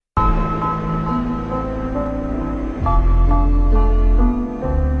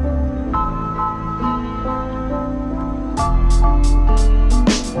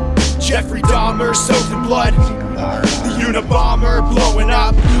Jeffrey Dahmer soaked in blood. The Unabomber blowing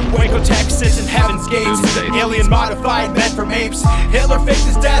up. Waco, Texas and Heaven's Gates. Alien modified men from apes. Hitler faked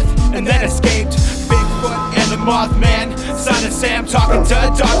his death and then escaped. Bigfoot and the Mothman. Son of Sam talking to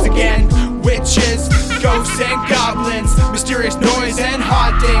dogs again. Witches, ghosts and goblins. Mysterious noise and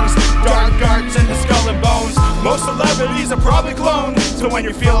hauntings. Dark arts and the skull and bones. Most celebrities are probably cloned. So when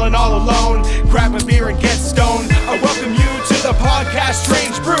you're feeling all alone, grab a beer and get stoned. I welcome you to the podcast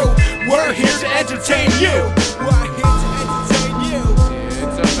Strange Brew. We're here to entertain you. We're here to entertain you.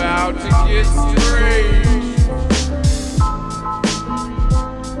 It's about to get strange.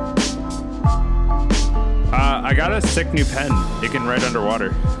 I got a sick new pen. It can write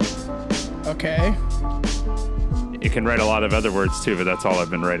underwater. Okay. It can write a lot of other words too, but that's all I've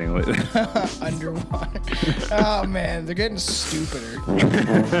been writing lately. Underwater. Oh man, they're getting stupider.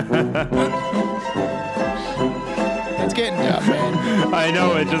 It's getting dumb, man. I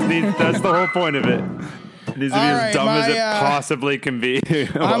know, it just needs, that's the whole point of it. It needs to be as dumb as it possibly can be.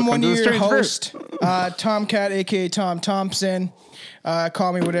 I'm one of your hosts, Tomcat, aka Tom Thompson.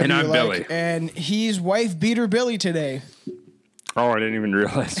 Call me whatever and I'm you Billy. like. And he's wife beater Billy today. Oh, I didn't even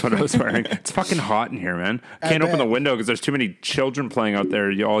realize what I was wearing. It's fucking hot in here, man. I can't open the window because there's too many children playing out there.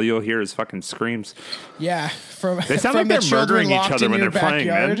 All you'll hear is fucking screams. Yeah, they sound like they're murdering each other when they're playing,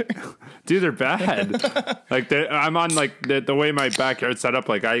 man. Dude, they're bad. Like I'm on like the way my backyard's set up.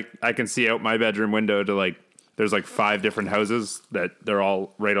 Like I can see out my bedroom window to like there's like 5 different houses that they're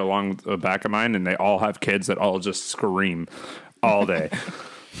all right along the back of mine, and they all have kids that all just scream all day.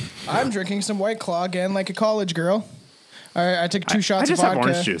 I'm drinking some White Claw again, like a college girl. I took 2 shots of vodka. I just have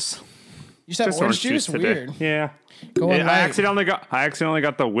orange juice. You said orange juice? Weird. Yeah. I accidentally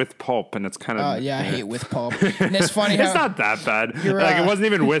got the with pulp, and it's kind of. Oh yeah, I hate with pulp. And it's funny how it's not that bad. Like it wasn't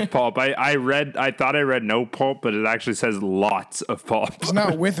even with pulp. I thought I read no pulp, but it actually says lots of pulp. It's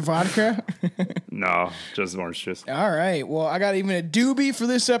not with vodka. No, just orange juice. All right. Well, I got even a doobie for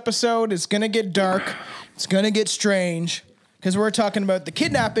this episode. It's gonna get dark. It's gonna get strange because we're talking about the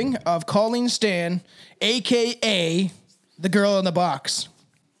kidnapping of Colleen Stan, aka the girl in the box.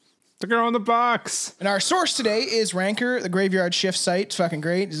 The girl in the box. And our source today is Ranker, the graveyard shift site. It's fucking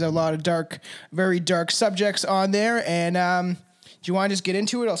great. There's a lot of very dark subjects on there. And do you want to just get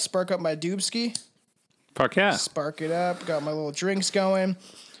into it? I'll spark up my doobski. Fuck yeah. Spark it up. Got my little drinks going.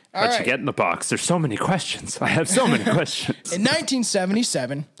 What you get in the box? There's so many questions. I have so many questions. In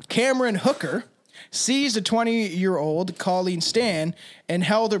 1977, Cameron Hooker seized a 20-year-old Colleen Stan and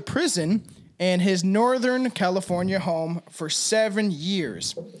held her prison in his Northern California home for 7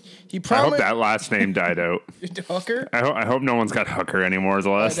 years. I hope that last name died out. Hooker? I hope no one's got Hooker anymore as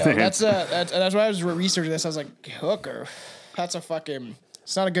the last name. That's why I was researching this. I was like, Hooker? That's a fucking...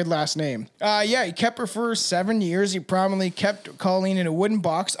 It's not a good last name. He kept her for 7 years. He prominently kept Colleen in a wooden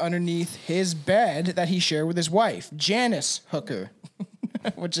box underneath his bed that he shared with his wife, Janice Hooker.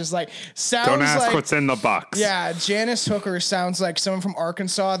 Which is like sounds Don't ask like, what's in the box. Yeah, Janice Hooker sounds like someone from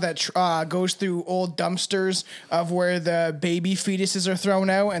Arkansas that goes through old dumpsters of where the baby fetuses are thrown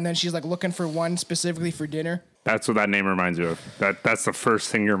out, and then she's like looking for one specifically for dinner. That's what that name reminds you of. That's the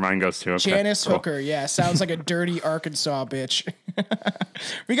first thing your mind goes to. Okay, Janice Hooker, yeah, sounds like a dirty Arkansas bitch.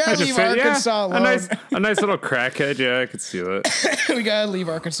 We gotta leave Arkansas alone. A nice little crackhead. Yeah, I could see that. We gotta leave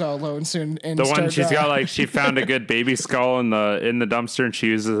Arkansas alone soon. And the one she's got like she found a good baby skull in the dumpster and she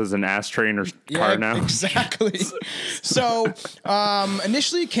uses it as an ashtray in her car now. Exactly. So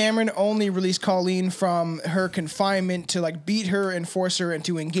initially, Cameron only released Colleen from her confinement to like beat her and force her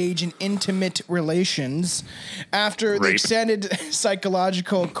into engage in intimate relations. After the extended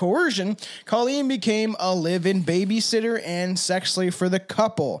psychological coercion, Colleen became a live-in babysitter and sex slave for the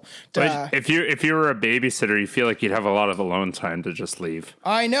couple. If you were a babysitter, you feel like you'd have a lot of alone time to just leave.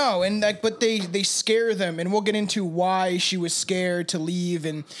 I know, and but they scare them, and we'll get into why she was scared to leave,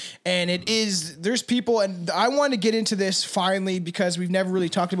 and there's people, and I want to get into this finally because we've never really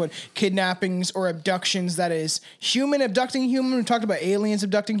talked about kidnappings or abductions. That is human abducting human. We talked about aliens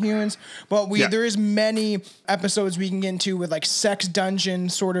abducting humans, but there is many episodes we can get into with like sex dungeon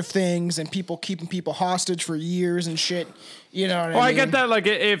sort of things and people keeping people hostage for years and shit. You know what I mean? I get that, like,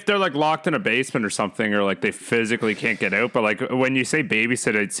 if they're, like, locked in a basement or something, or, like, they physically can't get out, but, like, when you say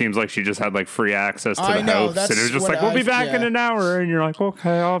babysit, it seems like she just had, like, free access to the house, and it was just like, we'll be back in an hour, and you're like,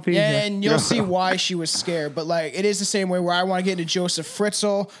 okay, I'll be here. And you'll see why she was scared, but, like, it is the same way where I want to get into Joseph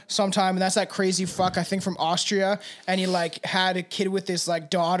Fritzl sometime, and that's that crazy fuck, I think, from Austria, and he, like, had a kid with his, like,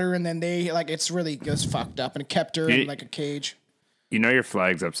 daughter, and then they, like, it was fucked up, and kept her in, like, a cage. You know your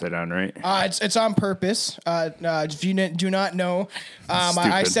flag's upside down, right? It's on purpose. If you do not know,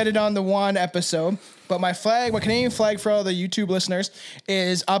 I said it on the one episode, but my Canadian flag for all the YouTube listeners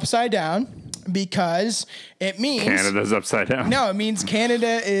is upside down because it means Canada's upside down. No, it means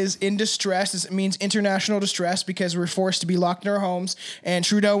Canada is in distress. It means international distress because we're forced to be locked in our homes, and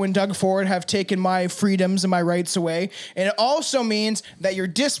Trudeau and Doug Ford have taken my freedoms and my rights away. And it also means that you're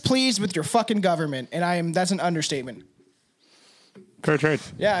displeased with your fucking government, and that's an understatement. Fair trade.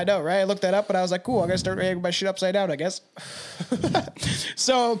 Yeah, I know, right? I looked that up, but I was like, cool, I gotta start writing my shit upside down, I guess.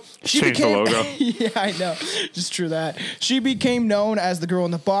 So she Change became the logo. Yeah, I know. Just true that. She became known as the girl in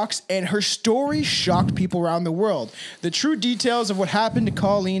the box, and her story shocked people around the world. The true details of what happened to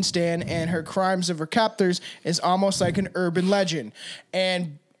Colleen Stan and her crimes of her captors is almost like an urban legend.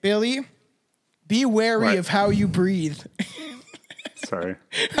 And Billy, be wary of how you breathe. Sorry.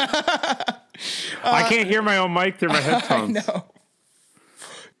 I can't hear my own mic through my headphones. I know.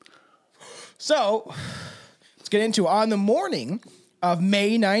 So, let's get into on the morning of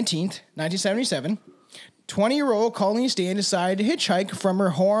May 19th, 1977, 20-year-old Colleen Stan decided to hitchhike from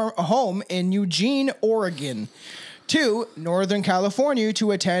her home in Eugene, Oregon, to Northern California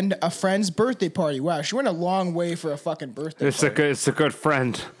to attend a friend's birthday party. Wow, she went a long way for a fucking birthday party. It's a good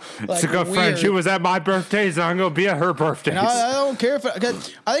friend. Like, it's a good friend. She was at my birthday, so I'm going to be at her birthday. I don't care if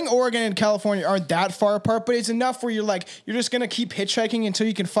I think Oregon and California aren't that far apart, but it's enough where you're just going to keep hitchhiking until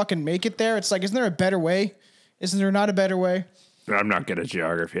you can fucking make it there. It's like, isn't there a better way? Isn't there not a better way? I'm not good at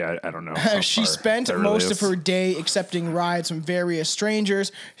geography. I don't know. She spent most of her day accepting rides from various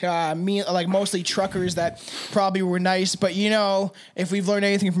strangers, mostly truckers that probably were nice. But if we've learned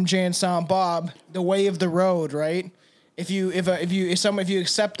anything from Jay and Silent Bob, the way of the road, right? If you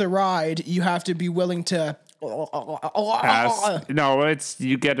accept the ride, you have to be willing to. You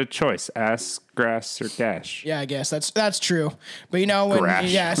get a choice: ass, grass, or gash. Yeah, I guess that's true. But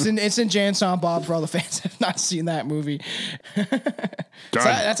it's in Jay and Silent Bob for all the fans that have not seen that movie.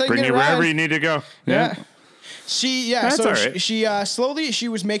 That's how Bring you wherever you need to go. Yeah. She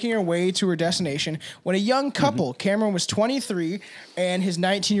was making her way to her destination when a young couple, Cameron was 23 and his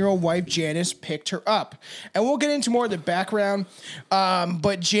 19-year-old wife Janice picked her up. And we'll get into more of the background.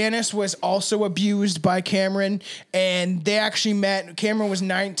 But Janice was also abused by Cameron, and they actually met. Cameron was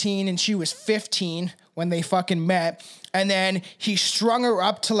 19 and she was 15 when they fucking met. And then he strung her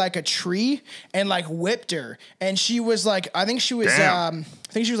up to like a tree and like whipped her. And she was like, I think she was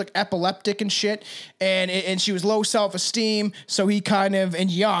like epileptic and shit. And she was low self-esteem. So he kind of,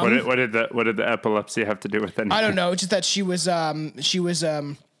 and young. What did the epilepsy have to do with anything? I don't know. It's just that she was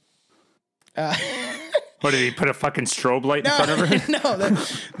What, did he put a fucking strobe light in front of her?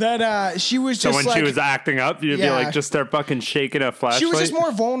 No, she was just. So when she was acting up, you'd be like, just start fucking shaking a flashlight. She was just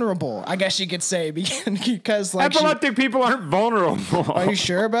more vulnerable, I guess you could say, because like epileptic people aren't vulnerable. Are you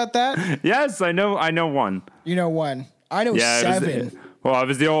sure about that? Yes, I know one. You know one. I know 7. I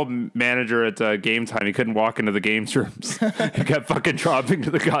was the old manager at Game Time. He couldn't walk into the games rooms. He kept fucking dropping to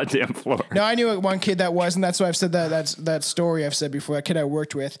the goddamn floor. No, I knew one kid that was, and that's why I've said that story I've said before. That kid I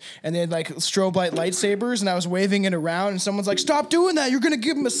worked with, and they had like strobe light lightsabers, and I was waving it around, and someone's like, "Stop doing that! You're gonna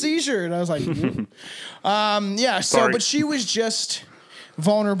give him a seizure." And I was like, Sorry. But she was just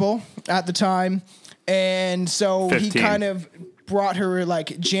vulnerable at the time, and so 15. He kind of brought her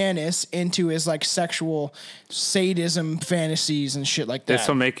like Janice into his like sexual sadism fantasies and shit like that. This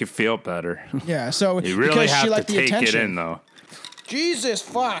will make you feel better. Yeah, so you really have to take it in though. Jesus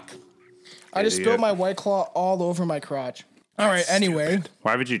fuck! I just spilled my White Claw all over my crotch. All right, anyway.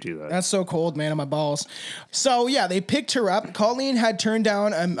 Why would you do that? That's so cold, man, on my balls. So, yeah, they picked her up. Colleen had turned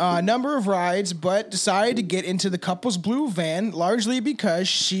down a number of rides, but decided to get into the couple's blue van, largely because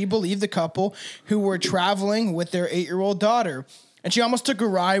she believed the couple who were traveling with their 8-year-old daughter. And she almost took a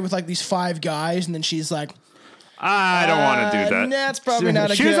ride with, like, these 5 guys, and then she's like, I don't want to do that. That's probably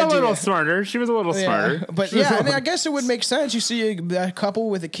not a good idea. She was a little smarter. She was a little smarter. But, yeah, I mean, I guess it would make sense. You see a couple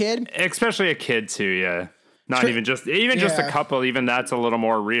with a kid. Especially a kid, too, yeah. Not even just a couple. Even that's a little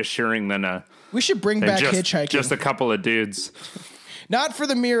more reassuring than a. We should bring back hitchhiking. Just a couple of dudes. Not for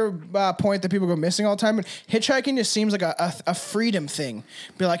the mere point that people go missing all the time, but hitchhiking just seems like a freedom thing.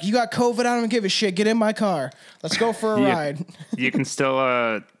 Be like, you got COVID, I don't give a shit. Get in my car. Let's go for a ride. You can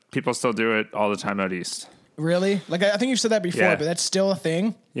still, people still do it all the time out east. Really? Like, I think you've said that before, but that's still a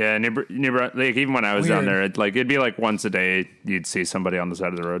thing? Yeah, like even when I was down there, it'd be like once a day you'd see somebody on the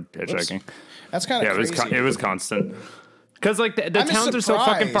side of the road hitchhiking. Oops. That's kind of crazy. It was constant. Because like the towns are so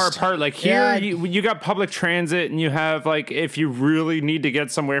fucking far apart. Like here, you got public transit, and you have like if you really need to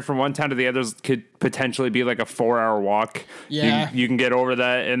get somewhere from one town to the other, could potentially be like a 4-hour walk. Yeah, you can get over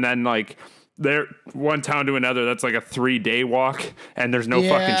that, and then like there one town to another, that's like a 3-day walk, and there's no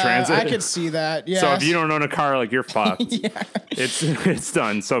fucking transit. I could see that. Yeah. So if you don't own a car, like you're fucked. It's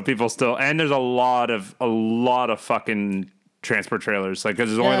done. So people still, and there's a lot of fucking transport trailers, like because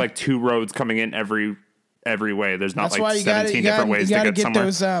there's only like 2 roads coming in every way. There's not like 17 different ways to get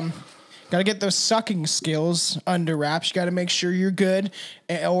somewhere. Gotta get those sucking skills under wraps. You gotta make sure you're good,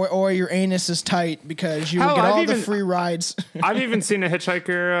 or your anus is tight because you will get all the free rides. I've even seen a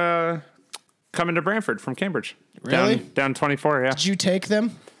hitchhiker coming to Brantford from Cambridge. Really? Down 24, yeah. Did you take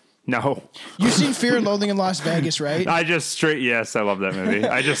them? No. You've seen Fear and Loathing in Las Vegas, right? Yes, I love that movie.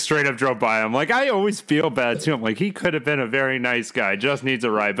 I just straight up drove by him. Like, I always feel bad too. I'm like, he could have been a very nice guy, just needs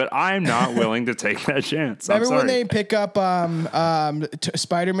a ride, but I'm not willing to take that chance. Remember when they pick up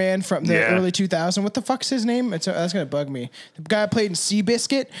Spider-Man from the early 2000s? What the fuck's his name? That's gonna bug me. The guy played in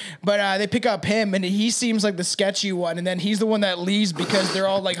Seabiscuit, but they pick up him, and he seems like the sketchy one, and then he's the one that leaves because they're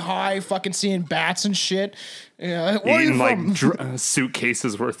all like high, fucking seeing bats and shit. Yeah, eating like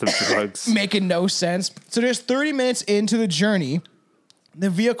suitcases worth of drugs. Making no sense. So there's 30 minutes into the journey. The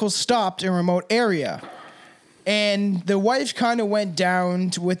vehicle stopped in a remote area. And the wife kind of went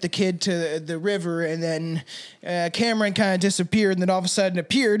down with the kid to the river. And then Cameron kind of disappeared. And then all of a sudden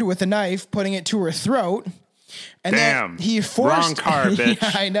appeared with a knife, putting it to her throat. And damn, then he forced... Wrong car, bitch.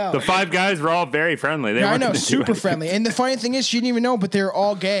 Yeah, I know. The 5 guys were all very friendly. They I know, super friendly. And the funny thing is, she didn't even know, but they're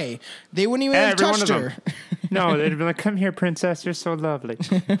all gay. They wouldn't even have touched her. No, they'd be like, come here, princess. You're so lovely.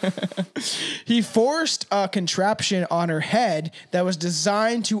 He forced a contraption on her head that was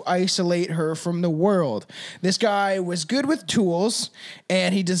designed to isolate her from the world. This guy was good with tools,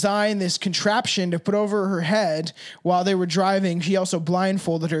 and he designed this contraption to put over her head while they were driving. He also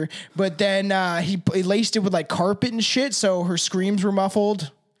blindfolded her, but then he laced it with like carpet and shit, so her screams were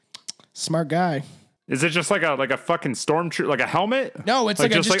muffled. Smart guy. Is it just like a fucking stormtrooper, like a helmet? No, it's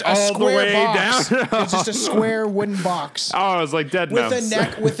like just a all square the way box. Down. It's just a square wooden box. Oh, it was like Dead Mouse.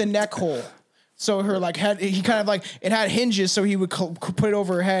 With a neck hole. So her like had he kind of like it had hinges, so he would put it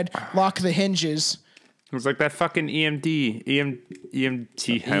over her head, lock the hinges. It was like that fucking EMT. You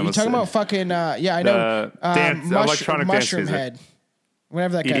talking about fucking yeah, I know. Electronic mushroom dance head.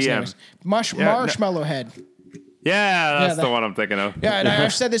 Whatever that guy's name is. Marshmallow head. Yeah, that's the one I'm thinking of. Yeah, and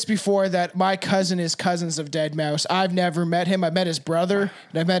I've said this before that my cousin is cousins of Dead Mouse. I've never met him. I've met his brother,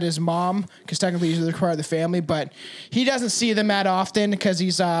 and I've met his mom, because technically he's part of the family, but he doesn't see them that often because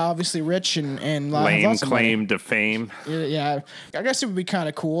he's obviously rich and lame claim to fame. Yeah, I guess it would be kind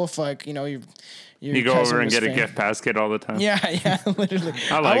of cool if, like, you go over and get a gift basket all the time. Yeah, literally.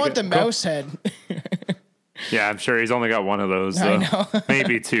 I want the mouse head. Yeah, I'm sure he's only got one of those. I know.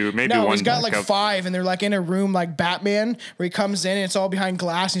 Maybe 2, maybe one. No, he's got like 5, and they're like in a room like Batman, where he comes in and it's all behind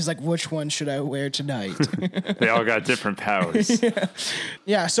glass, and he's like, which one should I wear tonight? They all got different powers.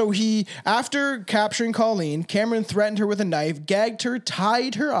 Yeah, so after capturing Colleen, Cameron threatened her with a knife, gagged her,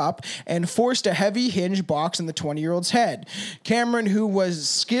 tied her up, and forced a heavy hinge box in the 20-year-old's head. Cameron, who was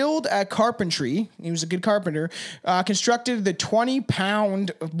skilled at carpentry, he was a good carpenter, constructed the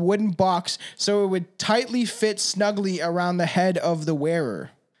 20-pound wooden box so it would tightly fit snugly around the head of the wearer.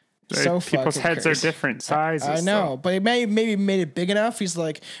 So people's heads crazy. are different sizes. I know, but it maybe made it big enough. He's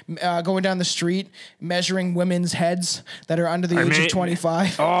like going down the street measuring women's heads that are under the age of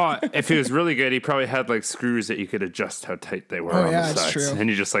 25. Oh, if he was really good, he probably had like screws that you could adjust how tight they were on the sides. That's true. And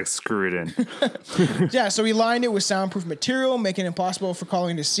you just like screw it in. Yeah, so he lined it with soundproof material, making it impossible for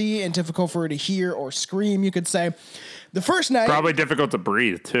Colleen to see and difficult for her to hear or scream, you could say. The first night, probably difficult to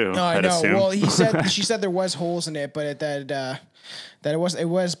breathe too. No, I know. Assume. Well, she said there was holes in it, but that it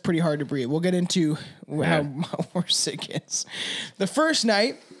was pretty hard to breathe. We'll get into how worse it gets. The first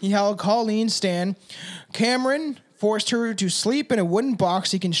night, he held Colleen stand. Cameron forced her to sleep in a wooden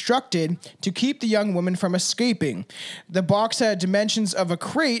box he constructed to keep the young woman from escaping. The box had dimensions of a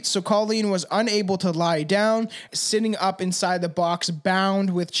crate, so Colleen was unable to lie down, sitting up inside the box,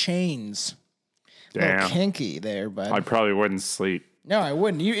 bound with chains. Damn. A little kinky there, but I probably wouldn't sleep. No, I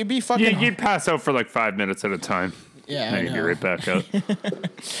wouldn't. It'd be fucking. You'd pass out for like 5 minutes at a time. Yeah, and you'd be right back up.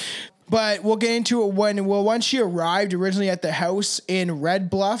 But we'll get into it once she arrived originally at the house in Red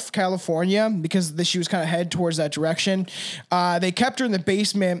Bluff, California, because she was kind of headed towards that direction. They kept her in the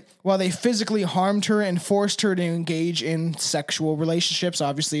basement while they physically harmed her and forced her to engage in sexual relationships,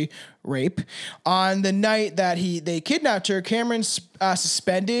 obviously rape. On the night that they kidnapped her, Cameron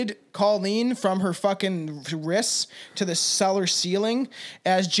suspended Colleen from her fucking wrists to the cellar ceiling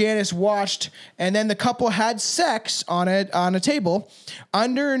as Janice watched, and then the couple had sex on a table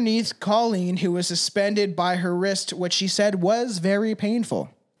underneath Colleen, who was suspended by her wrist, which she said was very painful.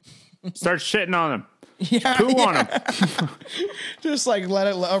 Start shitting on him. Yeah, Poo on them. Just like let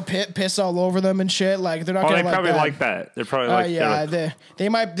it or piss all over them and shit. Like they're not gonna They like probably that. like that. They're probably like, yeah, they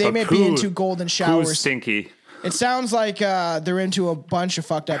might be into golden Poo's showers. stinky. It sounds like they're into a bunch of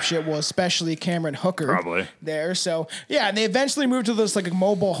fucked up shit. Well, especially Cameron Hooker. Probably. There. So, yeah, and they eventually moved to this like a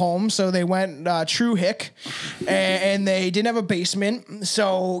mobile home. So they went true hick and they didn't have a basement.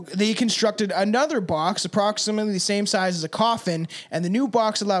 So they constructed another box approximately the same size as a coffin. And the new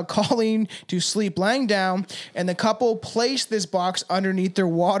box allowed Colleen to sleep lying down. And the couple placed this box underneath their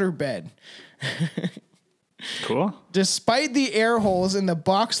waterbed. Cool. Despite the air holes in the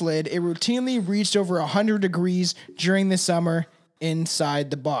box lid, it routinely reached over 100 degrees during the summer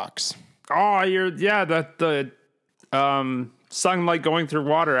inside the box. Oh, the sunlight going through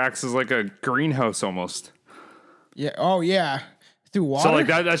water acts as like a greenhouse almost. Yeah. Oh, yeah. Through water? So like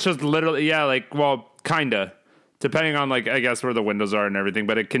that's just literally, kinda. Depending on like, I guess where the windows are and everything,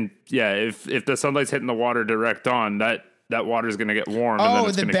 but it can, if the sunlight's hitting the water direct on, that water's going to get warm. Oh, and then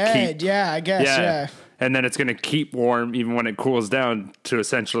it's the gonna bed. I guess. Yeah. And then it's going to keep warm even when it cools down to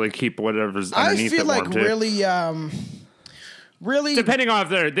essentially keep whatever's underneath it warm. I feel like really. Depending on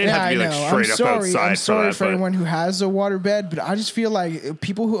if they'd have to be like straight up outside. I'm sorry for anyone who has a waterbed, but I just feel like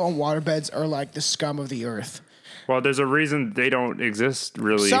people who own waterbeds are like the scum of the earth. Well, there's a reason they don't exist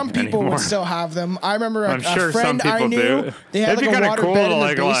really. Some people anymore. would still have them. I remember I'm sure friend some people I knew, do. they had It'd like be a kind of waterbed cool in to the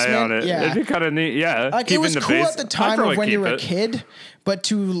like lie basement. on it. Yeah. It'd be kind of neat. Yeah, like it was cool at the time of when you were a kid, but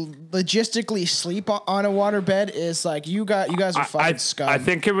to logistically sleep on a waterbed is like you guys are fucking scum. I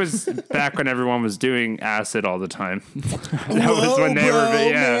think it was back when everyone was doing acid all the time. That was when they were.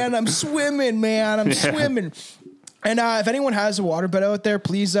 Yeah. Man, I'm swimming, man. I'm swimming. And if anyone has a waterbed out there,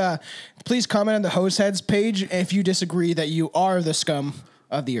 please comment on the Hoseheads page if you disagree that you are the scum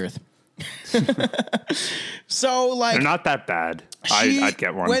of the earth. So like they're not that bad. I'd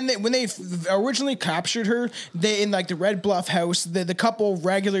get one. When they originally captured her, they in like the Red Bluff house, the couple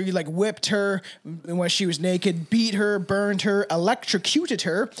regularly like whipped her when she was naked, beat her, burned her, electrocuted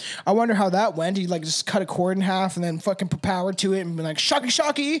her. I wonder how that went. He like just cut a cord in half and then fucking put power to it and be like shocky,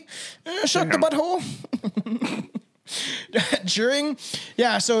 shock the butthole.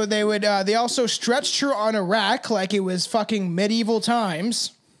 So they also stretched her on a rack like it was fucking medieval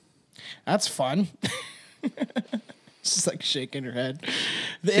times. That's fun. She's like shaking her head.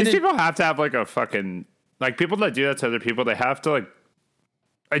 These people have to have like a fucking, like people that do that to other people, they have to like,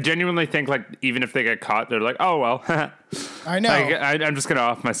 I genuinely think like even if they get caught, they're like, oh well. I know. Like, I'm just gonna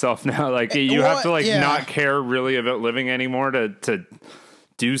off myself now. Like you have to like not care really about living anymore to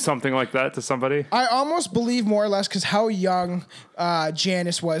do something like that to somebody. I almost believe more or less because how young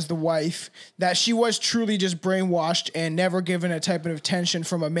Janice was, the wife, that she was truly just brainwashed and never given a type of attention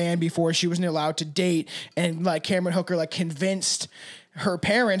from a man before she wasn't allowed to date. And like Cameron Hooker like convinced her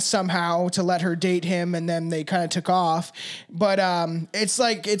parents somehow to let her date him, and then they kind of took off. But it's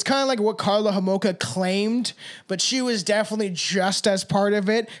kind of like what Karla Homolka claimed, but she was definitely just as part of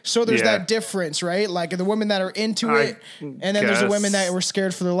it. So there's that difference, right? Like the women that are into it, and then there's the women that were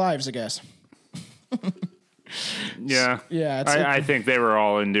scared for their lives, I guess. Yeah. I think they were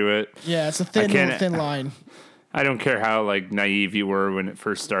all into it. Yeah, it's a thin line. I don't care how like naive you were when it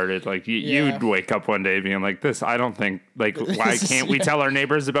first started. Like you'd wake up one day being like, "This, I don't think like why can't we tell our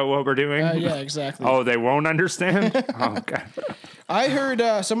neighbors about what we're doing?" Yeah, exactly. Oh, they won't understand. Oh god. I heard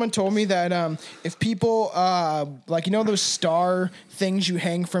someone told me that if people like those star things you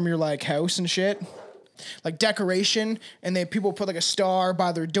hang from your like house and shit. Like decoration, and people put like a star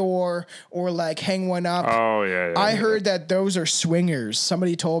by their door or like hang one up. Oh yeah. I heard that those are swingers.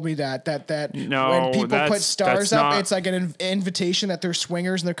 Somebody told me that no, when people put stars up, not, it's like an invitation that they're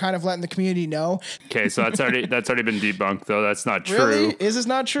swingers, and they're kind of letting the community know. Okay, so that's already been debunked though. That's not true. Really? Is this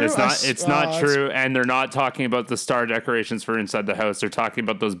not true? It's not true, and they're not talking about the star decorations for inside the house. They're talking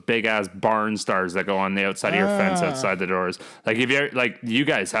about those big ass barn stars that go on the outside of your fence outside the doors. Like if you you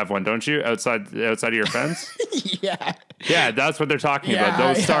guys have one, don't you? Outside of your fence? Yeah, that's what they're talking about.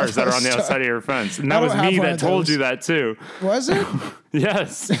 Those stars that are on the outside of your fence. And that was me that told you that too. Was it?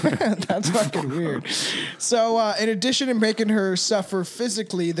 Yes. That's fucking weird. So, in addition to making her suffer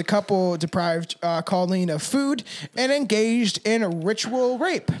physically, the couple deprived Colleen of food and engaged in a ritualistic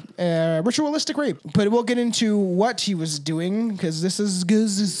rape. But we'll get into what he was doing because this is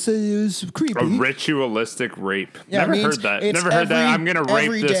creepy. A ritualistic rape. Yeah, Never heard that. I'm going to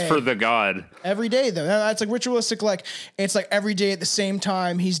rape this for the god. Every day, though. That's like ritualistic. Like it's like every day at the same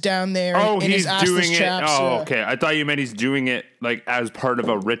time. He's down there. Oh, in he's his doing it. chaps, Okay. I thought you meant he's doing it like as part of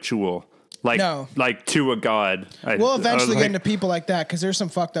a ritual. Like to a god. We'll eventually get into people like that because there's some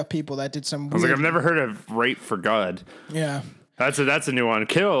fucked up people that did some. I was like, I've never heard of rape for God. Yeah. That's a new one.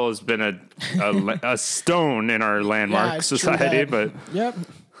 Kill has been a stone in our landmark society, but yep.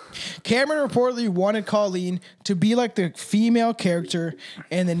 Cameron reportedly wanted Colleen to be like the female character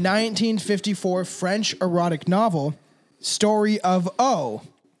in the 1954 French erotic novel Story of O,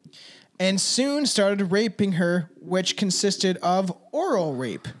 and soon started raping her, which consisted of oral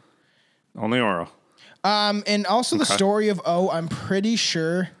rape. Only oral. And also the Story of O, I'm pretty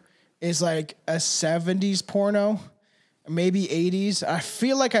sure, is like a 70s porno. Maybe 80s. I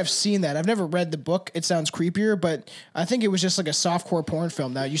feel like I've seen that. I've never read the book. It sounds creepier, but I think it was just like a softcore porn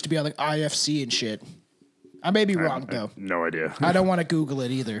film that used to be on like IFC and shit. I may be wrong, though. No idea. I don't want to Google it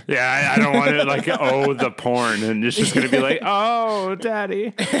either. Yeah, I don't want to like, the porn. And it's just going to be like, oh,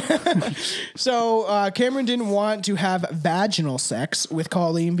 daddy. So Cameron didn't want to have vaginal sex with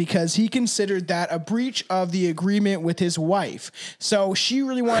Colleen because he considered that a breach of the agreement with his wife. So she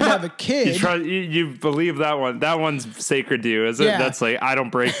really wanted to have a kid. You believe that one. That one's sacred to you, is it? Yeah. That's like, I don't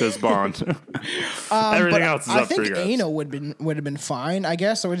break this bond. Everything else is up for grabs. I think anal would have been fine, I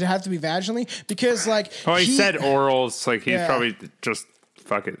guess. Or would it have to be vaginally? Because like... Oh, he said orals. Like, he's probably just,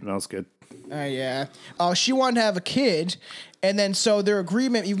 fuck it. Smells good. Yeah. She wanted to have a kid. And then so their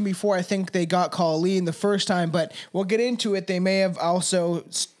agreement, even before I think they got Colleen the first time, but we'll get into it. They may have also,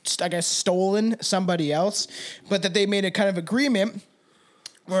 I guess, stolen somebody else, but that they made a kind of agreement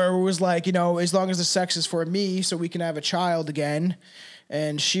where it was like, as long as the sex is for me, so we can have a child again.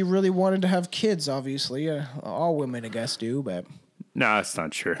 And she really wanted to have kids, obviously. All women, I guess, do, but... No, that's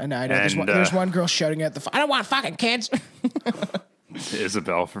not true. I know. There's one girl shouting at I don't want fucking kids.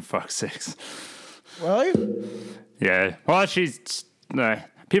 Isabel, for fuck's sakes. Really? Yeah. Well, she's...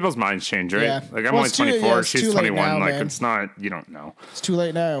 people's minds change, right? Yeah. Like, I'm only 24. She's 21. Now, like, man. it's not... You don't know. It's too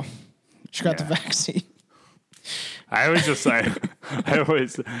late now. She got the vaccine. I always just that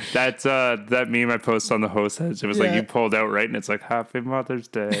meme I post on the host heads. It was like, you pulled out right, and it's like, Happy Mother's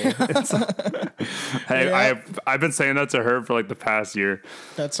Day. I've been saying that to her for like the past year.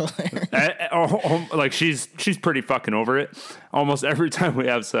 That's hilarious. Like she's pretty fucking over it. Almost every time we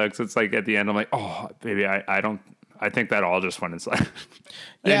have sex, it's like at the end, I'm like, oh baby, I think that all just went inside.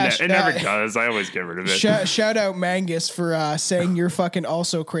 Yeah, it never does. I always get rid of it. Shout out Mangus for saying you're fucking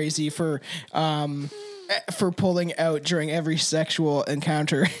also crazy for pulling out during every sexual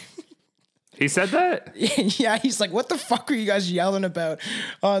encounter. He said that? Yeah, he's like, what the fuck are you guys yelling about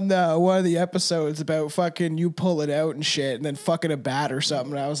on one of the episodes about fucking you pulling out and shit and then fucking a bat or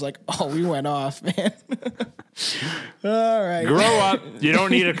something? And I was like, oh, we went off, man. All right. Grow up. You don't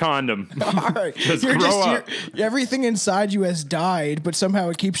need a condom. All right. Just grow up. Everything inside you has died, but somehow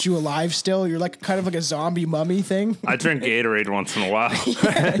it keeps you alive still. You're like kind of like a zombie mummy thing. I drink Gatorade once in a while.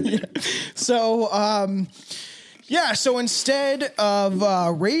 Yeah. So, yeah, so instead of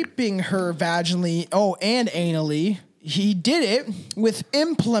raping her vaginally, and anally, he did it with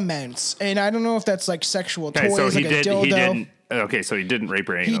implements. And I don't know if that's like sexual toys, so like a dildo. So he didn't rape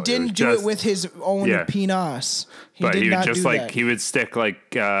her anally. He didn't do it with his own penis. He would just like that. He would stick like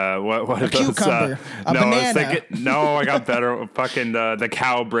what a cucumber, a banana. I got better. Fucking the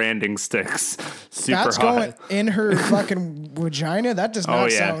cow branding sticks. Super That's hot. going in her fucking vagina. That does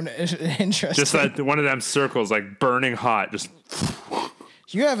not sound interesting. Just that one of them circles, like burning hot. Just.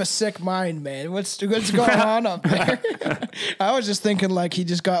 You have a sick mind, man. What's going on up there? I was just thinking like he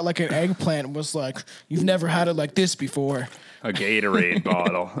just got like an eggplant and was like, you've never had it like this before. A Gatorade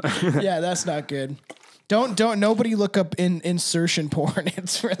bottle. Yeah, that's not good. Don't nobody look up insertion porn.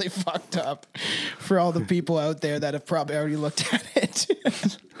 It's really fucked up for all the people out there that have probably already looked at it.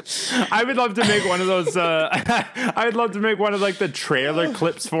 I would love to make one of those. I'd love to make one of like the trailer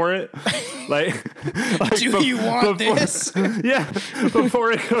clips for it. Like do you want this? Yeah,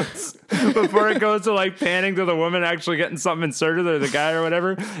 before it goes to like panning to the woman actually getting something inserted or the guy or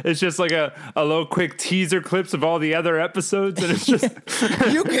whatever. It's just like a little quick teaser clips of all the other episodes, and it's just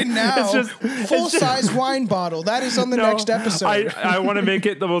you can now full size wine bottle. That is on the next episode. I want to make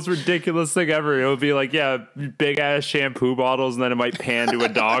it the most ridiculous thing ever. It would be like big ass shampoo bottles, and then it might pan to a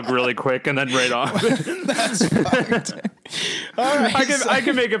dog really quick, and then right off. That's fucked. All right, I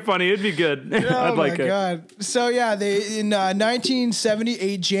can make it funny. It'd be good. Oh my god! So yeah, in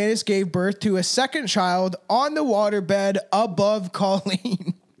 1978, Janice gave birth to a second child on the waterbed above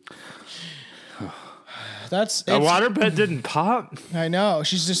Colleen. The waterbed didn't pop. I know.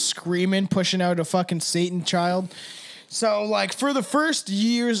 She's just screaming, pushing out a fucking Satan child. So, like, for the first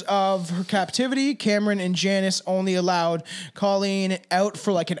years of her captivity, Cameron and Janice only allowed Colleen out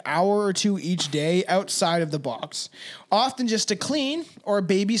for like an hour or two each day outside of the box, often just to clean or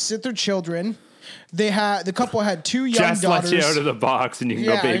babysit their children. The couple had 2 young Jess daughters. lets you out of the box and you can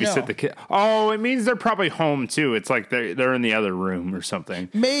go babysit the kid. Oh, it means they're probably home too. It's like they're in the other room or something.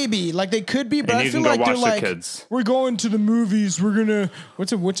 Maybe like they could be, but and I you feel can go like they're watch like, the kids. we're going to the movies. We're gonna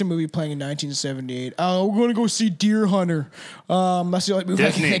what's a movie playing in 1978? Oh, we're gonna go see Deer Hunter. That's the only movie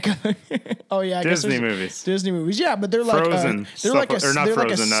Disney. I can think of. Oh yeah, I guess Disney movies. Disney movies. Yeah, but they're like Frozen. they're like a or not they're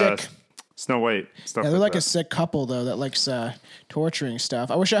Frozen. like a sick. Snow White. Stuff Yeah, they're like that. a sick couple though that likes torturing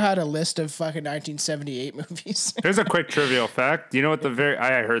stuff. I wish I had a list of fucking 1978 movies. Here's a quick trivial fact. You know what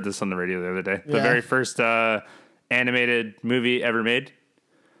I heard this on the radio the other day. The very first animated movie ever made.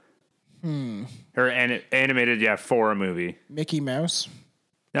 Or animated, for a movie. Mickey Mouse.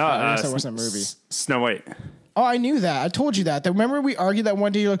 No, I guess that wasn't a movie. Snow White. Oh, I knew that. I told you that. Remember we argued that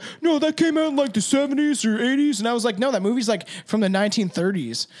one day? You're like, no, that came out in like the 70s or 80s. And I was like, no, that movie's like from the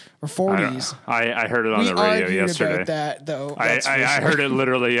 1930s or 40s. I heard it on the radio argued yesterday. about that, though. I heard it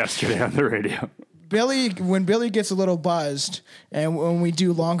literally yesterday on the radio. When Billy gets a little buzzed and when we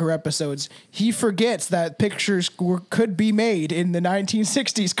do longer episodes, he forgets that pictures could be made in the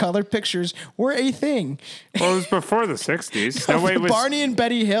 1960s. Color pictures were a thing. Well, it was before the 60s. Snow White was Barney and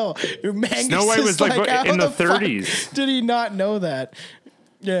Betty Hill. Snow White was like in the 30s. Did he not know that?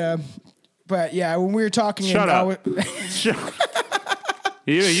 Yeah. But yeah, when we were talking... Shut up.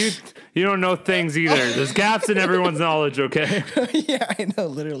 You don't know things either. There's gaps in everyone's knowledge, okay? Yeah, I know,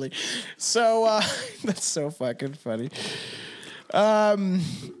 literally. So, that's so fucking funny. I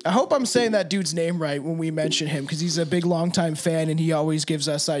hope I'm saying that dude's name right when we mention him because he's a big, longtime fan and he always gives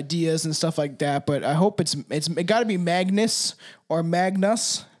us ideas and stuff like that. But I hope it got to be Magnus or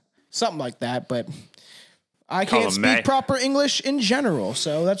Magnus, something like that. But I can't speak proper English in general,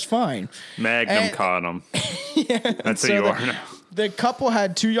 so that's fine. Magnum caught him. Yeah, that's who you are now. The couple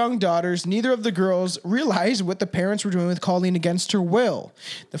had 2 young daughters. Neither of the girls realized what the parents were doing with Colleen against her will.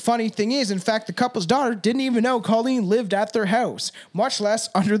 The funny thing is, in fact, the couple's daughter didn't even know Colleen lived at their house, much less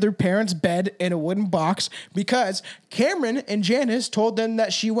under their parents' bed in a wooden box, because Cameron and Janice told them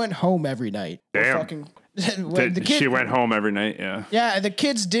that she went home every night. Damn. She went home every night, yeah. Yeah, the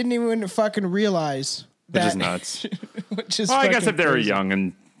kids didn't even fucking realize that. Which is nuts. Which is I guess if they were crazy. young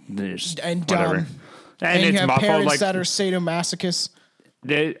and just And whatever. dumb. And you it's have muffled parents like that are sadomasochists.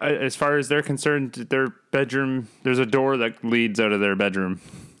 they, as far as they're concerned, their bedroom, there's a door that leads out of their bedroom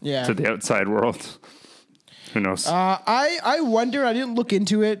to the outside world. Who knows? I wonder. I didn't look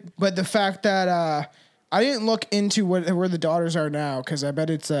into it, but the fact that I didn't look into where the daughters are now, because I bet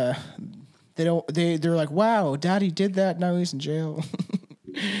it's they're like, wow, Daddy did that. Now he's in jail.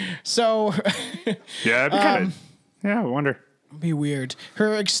 So yeah, it'd be kind of, I wonder. Be weird.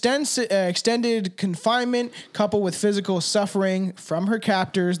 Her extended confinement, coupled with physical suffering from her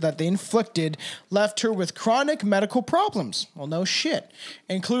captors that they inflicted, left her with chronic medical problems. Well, no shit.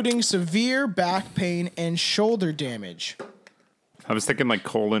 Including severe back pain and shoulder damage. I was thinking like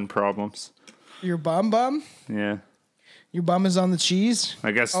colon problems. Your bum? Yeah. Your bum is on the cheese?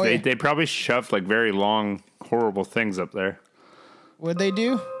 I guess they probably shoved like very long, horrible things up there. What'd they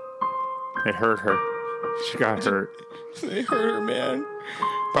do? They hurt her. She got hurt. They hurt her, man.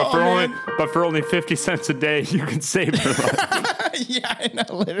 But for only 50 cents a day, you can save her life. Yeah, I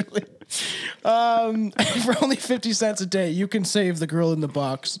know, literally. For only 50 cents a day, you can save the girl in the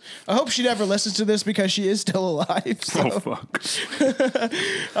box. I hope she never listens to this because she is still alive. So. Oh, fuck.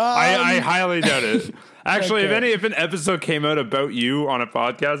 I highly doubt it. Actually, Okay. if an episode came out about you on a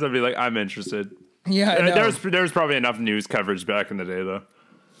podcast, I'd be like, I'm interested. Yeah, I know. There's probably enough news coverage back in the day, though.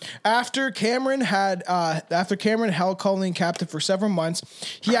 After Cameron held Colleen captive for several months,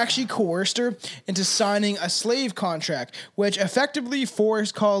 he actually coerced her into signing a slave contract, which effectively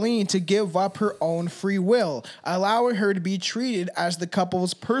forced Colleen to give up her own free will, allowing her to be treated as the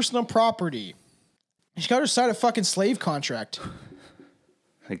couple's personal property. She got her sign a fucking slave contract.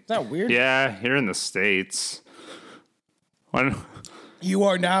 Like, Is that weird? Yeah, here in the States. You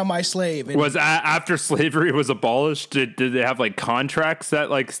are now my slave. And Was after slavery was abolished, did they have like contracts that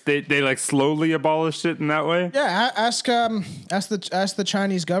like they like slowly abolished it in that way? yeah, ask the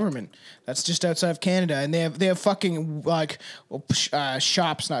Chinese government. That's just outside of Canada, and they have fucking like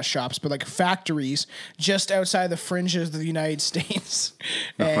shops, not shops, but like factories just outside the fringes of the United States.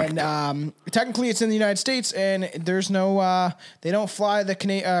 And technically, it's in the United States, and there's no they don't fly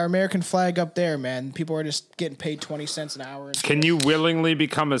the American flag up there, man. People are just getting paid 20 cents an hour. Can you willingly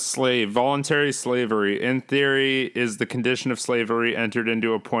become a slave? Voluntary slavery, in theory, is the condition of slavery entered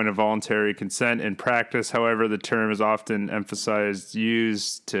into a point of voluntary consent. In practice, however, the term is often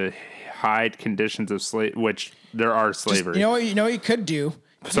used to hide conditions of which there are slavery. You know what you could do?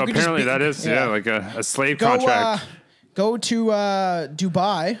 So apparently that is like a slave contract. Go to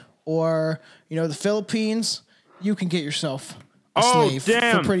Dubai or, the Philippines, you can get yourself a slave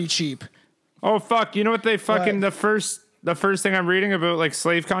for pretty cheap. Oh, fuck. You know what they fucking, the first thing I'm reading about, like,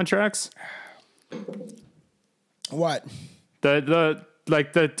 slave contracts? What?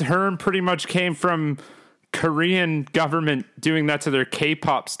 The term pretty much came from Korean government doing that to their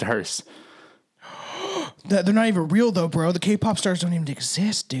K-pop stars. They're not even real though, bro. The K-pop stars don't even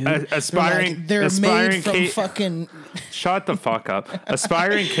exist, dude. They're made from fucking. Shut the fuck up.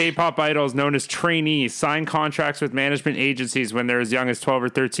 Aspiring K-pop idols known as trainees sign contracts with management agencies when they're as young as 12 or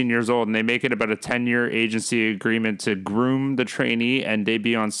 13 years old, and they make it about a 10-year agency agreement to groom the trainee and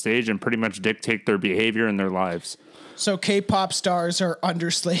debut on stage and pretty much dictate their behavior and their lives. So K-pop stars are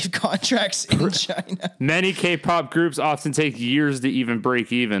under slave contracts in China. Many K-pop groups often take years to even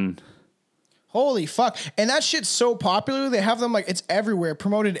break even. Holy fuck. And that shit's so popular. They have them it's everywhere,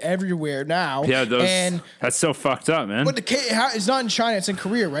 promoted everywhere now. Yeah, that's so fucked up, man. But it's not in China, it's in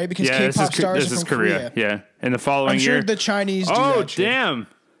Korea, right? Because K-pop stars are from Korea. Yeah. In the following year. I'm sure the Chinese do that shit. Oh, damn.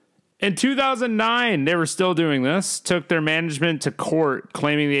 In 2009, they were still doing this, took their management to court,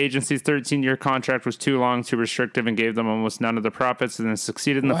 claiming the agency's 13-year contract was too long, too restrictive, and gave them almost none of the profits, and then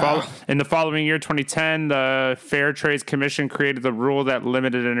succeeded. In the following year, 2010, the Fair Trade Commission created the rule that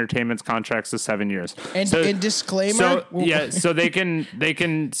limited entertainment's contracts to 7 years. And disclaimer? So they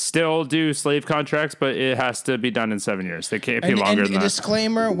can still do slave contracts, but it has to be done in 7 years. They can't be longer than that.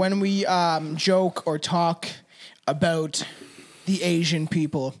 Disclaimer, when we joke or talk about the Asian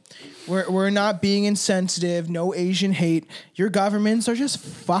people, we're not being insensitive, no Asian hate. Your governments are just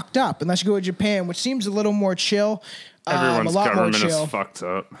fucked up. Unless you go to Japan, which seems a little more chill. Everyone's a lot government more chill. is fucked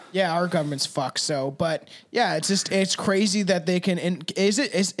up. Yeah, our government's fucked. So, but yeah, it's crazy that they can.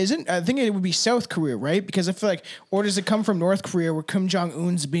 Isn't I think it would be South Korea, right? Because I feel like orders that come from North Korea, where Kim Jong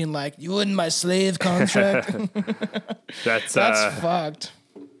Un's being like, "You in my slave contract." That's fucked.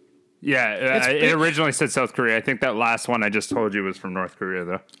 Yeah, it originally said South Korea. I think that last one I just told you was from North Korea,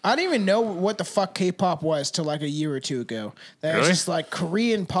 though. I didn't even know what the fuck K-pop was till like a year or two ago. That was just like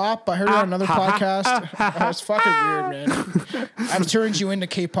Korean pop. I heard it on another podcast. It's fucking weird, man. I've turned you into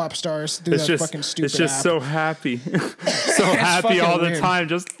K-pop stars through fucking stupid It's just app. so happy. So happy all the time.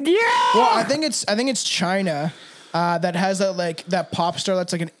 Just, yeah! Well, I think it's China that has that pop star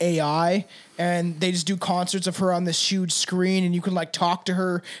that's like an AI, and they just do concerts of her on this huge screen, and you can like talk to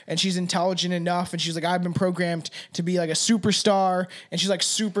her, and she's intelligent enough, and she's like, I've been programmed to be like a superstar, and she's like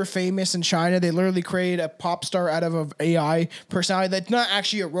super famous in China. They literally created a pop star out of an AI personality that's not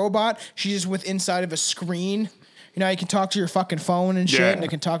actually a robot. She's just with inside of a screen. You can talk to your fucking phone and shit, and it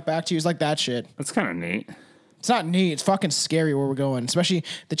can talk back to you. It's like that shit. That's kind of neat. It's not neat. It's fucking scary where we're going. Especially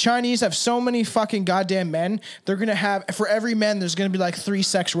the Chinese have so many fucking goddamn men. They're going to have, for every man, there's going to be like 3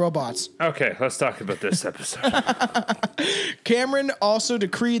 sex robots. Okay, let's talk about this episode. Cameron also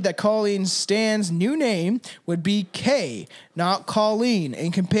decreed that Colleen Stan's new name would be Kay, not Colleen,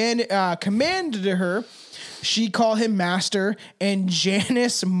 and commanded her she call him Master and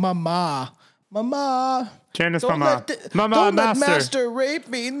Janice Mama. Mama. Janice Mama. Mama, don't let Master rape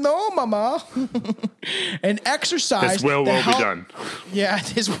me. No, Mama. And exercise. This will be done. Yeah,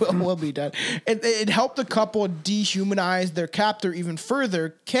 this will be done. It helped the couple dehumanize their captor even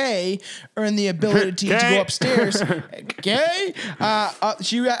further. Kay earned the ability to go upstairs. Kay?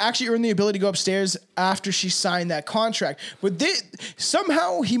 She actually earned the ability to go upstairs after she signed that contract. But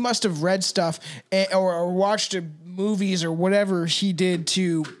somehow he must have read stuff or watched movies or whatever he did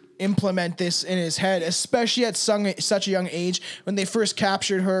to implement this in his head, especially at such a young age. When they first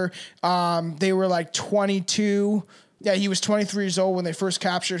captured her, they were like 22. Yeah, he was 23 years old when they first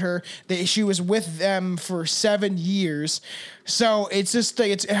captured her. She was with them for 7 years. So it's just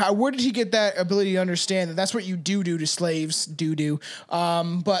like, where did he get that ability to understand that that's what you do to slaves do?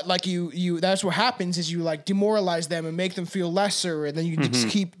 But like you that's what happens is you like demoralize them and make them feel lesser, and then you just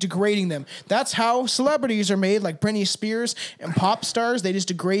keep degrading them. That's how celebrities are made, like Britney Spears and pop stars. They just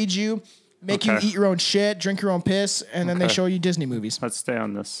degrade you, make you eat your own shit, drink your own piss, and then they show you Disney movies. Let's stay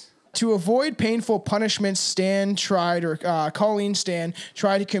on this. To avoid painful punishments, Colleen Stan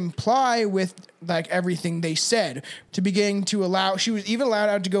tried to comply with like everything they said. She was even allowed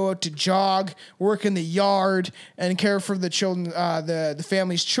out to go out to jog, work in the yard, and care for the children, the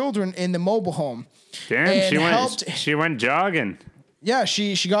family's children in the mobile home. Damn, and she went jogging. Yeah,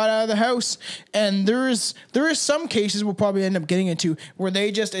 she got out of the house, and there is some cases we'll probably end up getting into where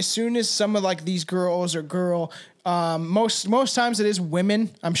they just, as soon as some of like these girls or girl Most times it is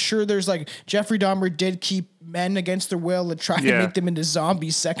women. I'm sure there's like Jeffrey Dahmer did keep men against their will and try to make them into zombie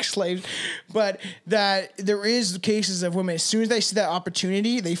sex slaves, but that there is cases of women, as soon as they see that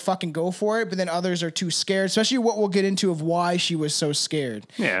opportunity, they fucking go for it. But then others are too scared, especially what we'll get into of why she was so scared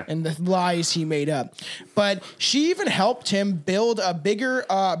and the lies he made up. But she even helped him build a bigger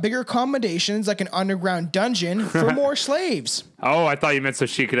accommodations, like an underground dungeon for more slaves. Oh, I thought you meant so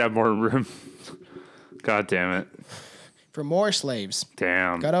she could have more room. God damn it. For more slaves.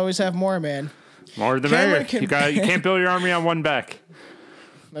 Damn. Gotta always have more, man. More the merrier. You can't build your army on one back.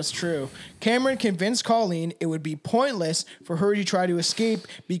 That's true. Cameron convinced Colleen it would be pointless for her to try to escape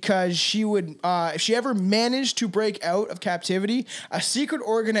because she would, if she ever managed to break out of captivity, a secret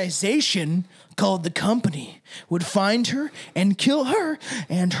organization called the Company would find her and kill her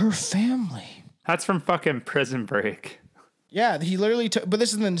and her family. That's from fucking Prison Break. Yeah, he literally took, but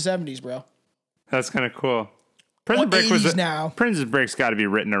this is in the 70s, bro. That's kind of cool. Prison Break was now. Prison Break's got to be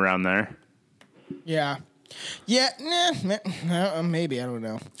written around there. Yeah. Yeah, maybe, I don't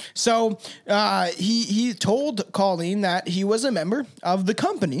know. So he told Colleen that he was a member of the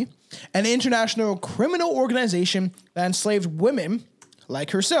Company, an international criminal organization that enslaved women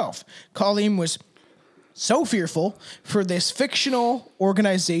like herself. Colleen was so fearful for this fictional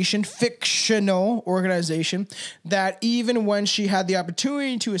organization, that even when she had the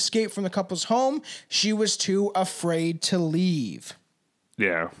opportunity to escape from the couple's home, she was too afraid to leave.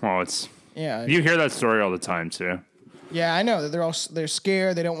 Yeah, well, it's... Yeah, you hear that story all the time too. Yeah, I know that they're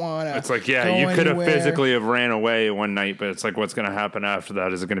scared. They don't want to. It's like, yeah, you could have physically have ran away one night, but it's like, what's going to happen after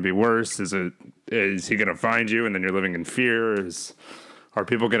that? Is it going to be worse? Is he going to find you and then you're living in fear? Are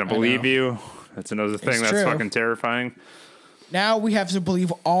people going to believe you? That's another thing that's fucking terrifying. Now we have to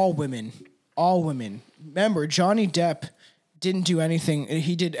believe all women. All women. Remember, Johnny Depp didn't do anything.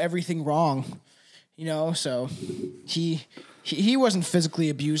 He did everything wrong. You know, so he wasn't physically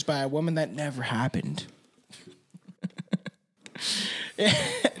abused by a woman. That never happened.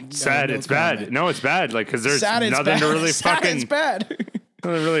 Sad. It's bad. No, it's bad. Like, because there's nothing to really fucking. It's bad.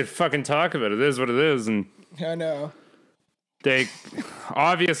 Nothing to really fucking talk about. It is what it is, and I know. They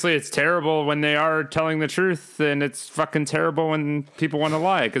obviously it's terrible when they are telling the truth, and it's fucking terrible when people want to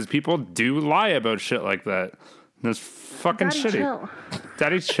lie, because people do lie about shit like that. And it's fucking Daddy shitty. Chill.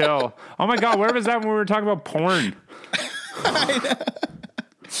 Daddy chill. Oh my god, where was that when we were talking about porn?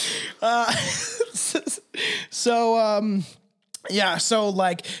 So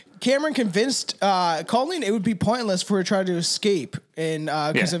like Cameron convinced Colleen it would be pointless for her to try to escape and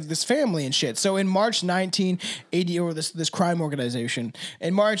because of this family and shit. So in March 1980, or this crime organization,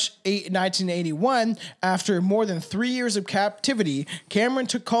 in March 1981, after more than 3 years of captivity, Cameron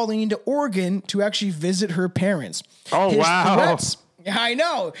took Colleen to Oregon to actually visit her parents. Oh, wow. I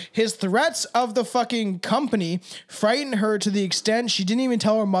know. His threats of the fucking Company frightened her to the extent she didn't even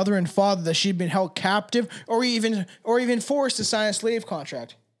tell her mother and father that she'd been held captive or even forced to sign a slave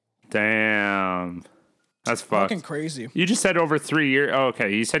contract. Damn. That's fucking crazy. You just said over 3 years. Oh,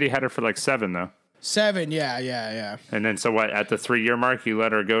 okay. You said he had her for like 7, though. 7, yeah. And then, so what, at the 3-year mark, you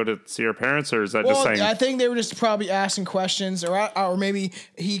let her go to see her parents, or is that just saying? I think they were just probably asking questions, or maybe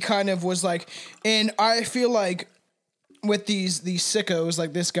he kind of was like, and I feel like with these sickos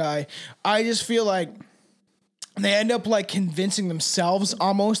like this guy, I just feel like they end up like convincing themselves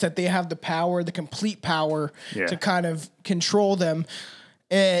almost that they have the power, the complete power to kind of control them.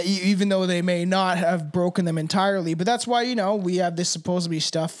 Even though they may not have broken them entirely. But that's why, we have this supposedly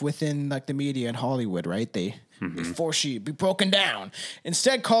stuff within like the media in Hollywood, right? They force you to be broken down.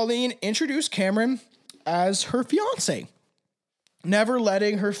 Instead, Colleen introduced Cameron as her fiance, never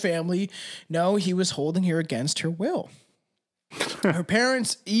letting her family know he was holding her against her will. Her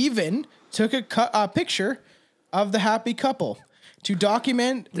parents even took a picture of the happy couple to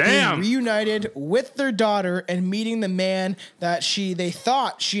document being reunited with their daughter and meeting the man that they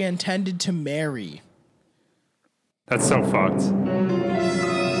thought she intended to marry. That's so fucked. It's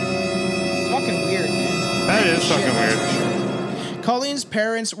fucking weird, man. That is fucking weird. Colleen's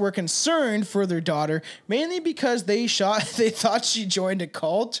parents were concerned for their daughter, mainly because they thought she joined a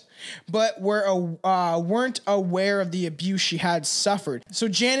cult, but weren't aware of the abuse she had suffered. So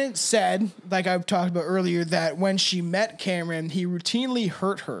Janet said, like I've talked about earlier, that when she met Cameron, he routinely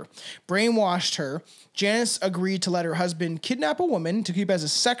hurt her, brainwashed her. Janice agreed to let her husband kidnap a woman to keep as a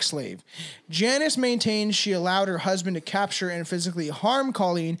sex slave. Janice maintained she allowed her husband to capture and physically harm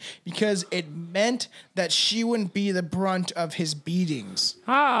Colleen because it meant that she wouldn't be the brunt of his beatings.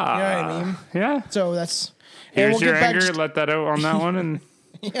 You know what I mean? Yeah. So that's... Here's your anger, let that out on that one, and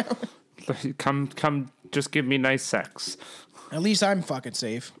come, just give me nice sex. At least I'm fucking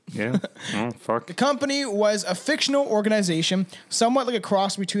safe. Yeah. Oh, fuck. The company was a fictional organization, somewhat like a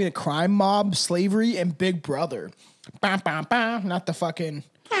cross between a crime mob, slavery, and Big Brother. Bam, bam, bam. Not the fucking...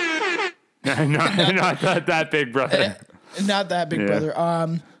 not that Big Brother. Not that Big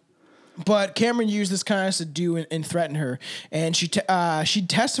Brother. But Cameron used this kind of subdue and threaten her, and she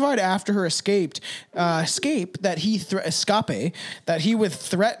testified after her escape that he would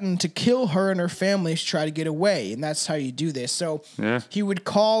threaten to kill her and her family to try to get away, and that's how you do this. So he would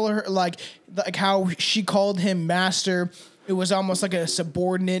call her like how she called him master. It was almost like a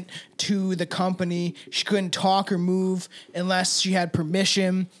subordinate to the company. She couldn't talk or move unless she had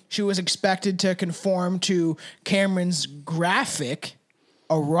permission. She was expected to conform to Cameron's graphic,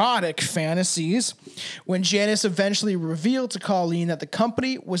 erotic fantasies. When Janice eventually revealed to Colleen that the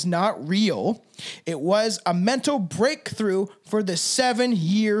company was not real, it was a mental breakthrough for the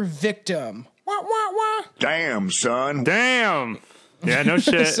 7-year victim. Wah, wah, wah. Damn, son. Damn. Yeah, no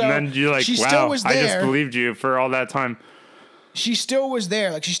shit. So and then you're like, she wow, still was I just there. believed you for all that time. She still was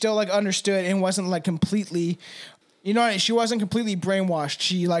there. Like, she still, like, understood and wasn't, like, completely... You know, she wasn't completely brainwashed.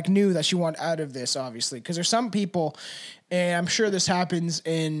 She, like, knew that she wanted out of this, obviously. Because there's some people, and I'm sure this happens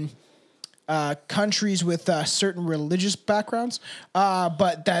in countries with certain religious backgrounds,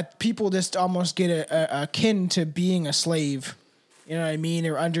 but that people just almost get akin to being a slave. You know what I mean?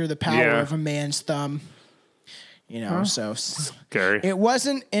 Or under the power of a man's thumb. You know, so Scary. It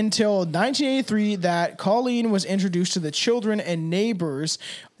wasn't until 1983 that Colleen was introduced to the children and neighbors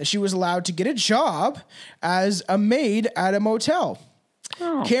that she was allowed to get a job as a maid at a motel.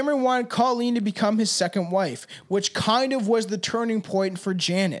 Oh. Cameron wanted Colleen to become his second wife, which kind of was the turning point for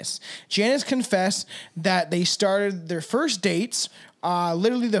Janice. Janice confessed that they started their first dates.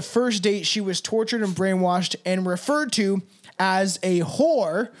 Literally the first date, she was tortured and brainwashed and referred to as a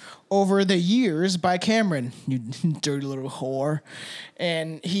whore over the years by Cameron. You dirty little whore.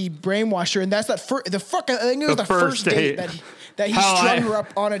 And he brainwashed her, and that's I think it was the first date that he strung her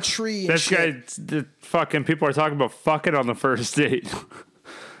up on a tree. This guy, the fucking people are talking about fucking on the first date.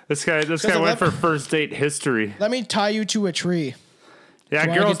 This guy went for first date history. Let me tie you to a tree. Yeah,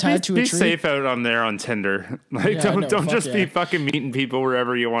 girls, be safe out on there on Tinder. Like, don't just be fucking meeting people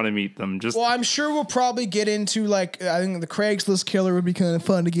wherever you want to meet them. Well, I'm sure we'll probably get into, like, I think the Craigslist killer would be kind of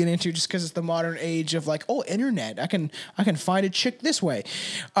fun to get into, just because it's the modern age of, like, oh, internet, I can find a chick this way.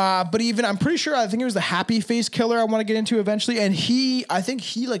 But even I think it was the Happy Face killer I want to get into eventually, and I think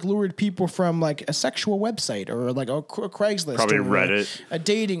he like lured people from like a sexual website or like a Craigslist, probably or Reddit, a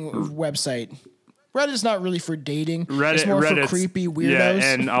dating website. Reddit's not really for dating. It's more for creepy weirdos.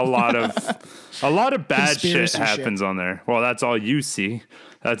 Yeah, and a lot of bad shit happens on there. Well, that's all you see.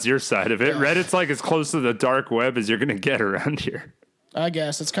 That's your side of it. Yeah. Reddit's like as close to the dark web as you're gonna get around here. I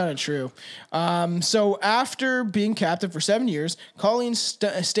guess that's kind of true. So after being captive for 7 years, Colleen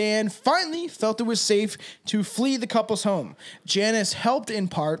Stan finally felt it was safe to flee the couple's home. Janice helped in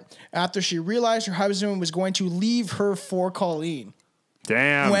part after she realized her husband was going to leave her for Colleen.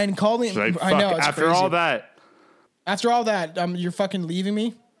 Damn. When Colleen, like, I know, it's after crazy. After all that, you're fucking leaving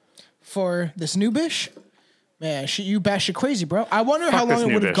me for this new bitch? Man, you batshit crazy, bro. I wonder how long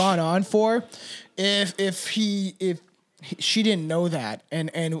it would have gone on for if she didn't know that and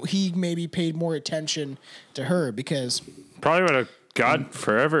he maybe paid more attention to her, because probably would have gone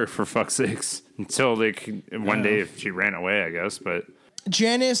forever, for fuck's sakes, until like one day if she ran away, I guess. But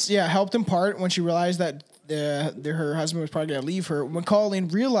Janice, helped in part when she realized that her husband was probably going to leave her. When Colleen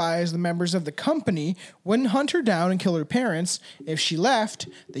realized the members of the company wouldn't hunt her down and kill her parents if she left,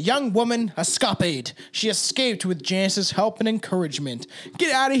 the young woman escaped. She escaped with Janice's help and encouragement.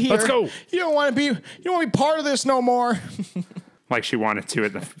 Get out of here! Let's go. You don't want to be part of this no more. Like she wanted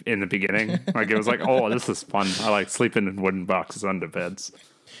to in the beginning. Like it was like, oh, this is fun. I like sleeping in wooden boxes under beds.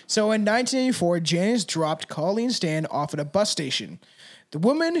 So in 1984, Janice dropped Colleen Stan off at a bus station. The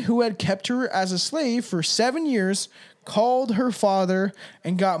woman who had kept her as a slave for 7 years called her father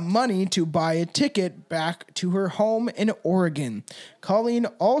and got money to buy a ticket back to her home in Oregon. Colleen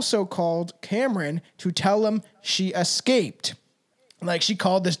also called Cameron to tell him she escaped. Like, she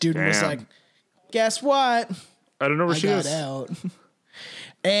called this dude and was like, guess what? I don't know where she is. Out.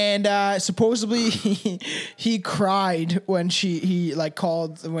 And supposedly he cried when he like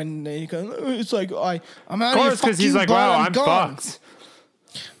called, when he goes, it's like, I'm out of here. Because he's like, wow, I'm fucked.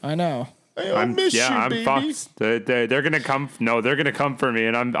 I know. I miss you, I'm baby. fucked. They're gonna come. No, they're gonna come for me,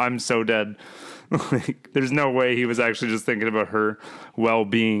 and I'm so dead. Like, there's no way he was actually just thinking about her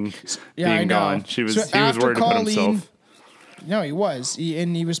well-being being gone. He was worried about himself. No, he was.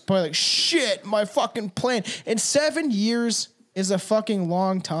 He was probably like, shit, my fucking plan. And 7 years is a fucking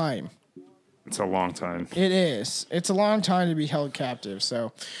long time. It's a long time. It is. It's a long time to be held captive.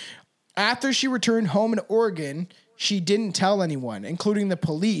 So after she returned home in Oregon, she didn't tell anyone, including the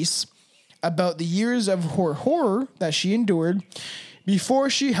police, about the years of horror that she endured. Before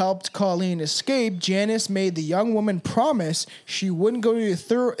she helped Colleen escape, Janice made the young woman promise she wouldn't go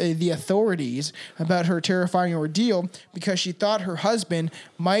to the authorities about her terrifying ordeal because she thought her husband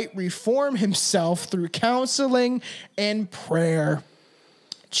might reform himself through counseling and prayer.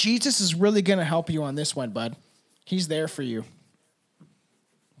 Jesus is really going to help you on this one, bud. He's there for you.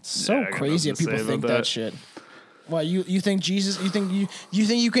 It's so crazy that people think that shit. Well, you think Jesus? You think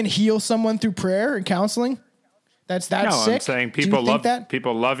you can heal someone through prayer and counseling? That's sick. I'm saying people love that.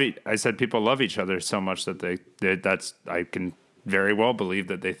 I said people love each other so much that I can very well believe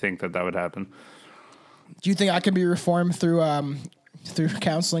that they think that would happen. Do you think I can be reformed through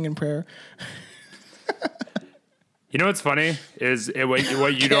counseling and prayer? You know what's funny is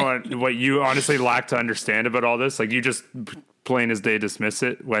what you honestly lack to understand about all this. Like, you just plain as day dismiss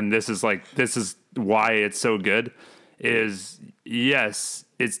it when this is why it's so good. Is yes,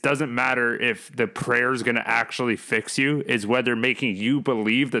 it doesn't matter if the prayer is going to actually fix you. Is whether making you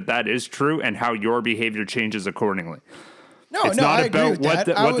believe that is true and how your behavior changes accordingly. It's not about what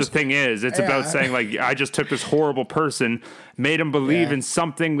the thing is. It's about saying, like, I just took this horrible person, made him believe in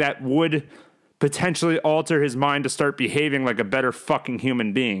something that would potentially alter his mind to start behaving like a better fucking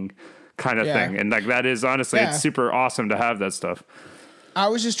human being, kind of thing. And like, that is honestly, it's super awesome to have that stuff. I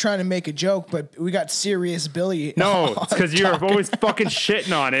was just trying to make a joke, but we got serious Billy. No, it's because you're always fucking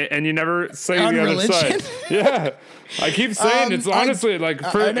shitting on it and you never say the religion? other side. Yeah. I keep saying it's honestly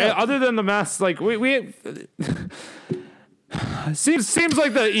other than the mass, like we seems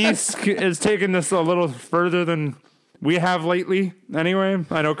like the East is taking this a little further than we have lately. Anyway,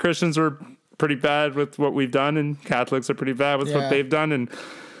 I know Christians are pretty bad with what we've done, and Catholics are pretty bad with what they've done, and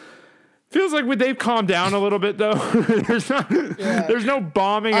feels like they've calmed down a little bit though. There's no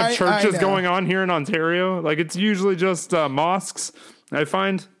bombing of churches going on here in Ontario. Like, it's usually just mosques, I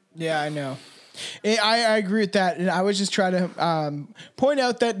find. Yeah, I know. I agree with that, and I was just trying to point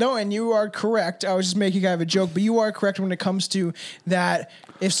out that and you are correct. I was just making kind of a joke, but you are correct when it comes to that.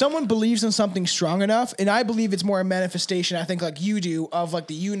 If someone believes in something strong enough, and I believe it's more a manifestation, I think, like you do, of like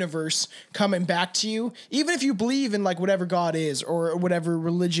the universe coming back to you, even if you believe in like whatever God is or whatever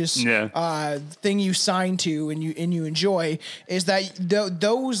religious thing you sign to and you enjoy, is that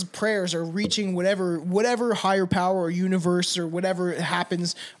those prayers are reaching whatever higher power or universe or whatever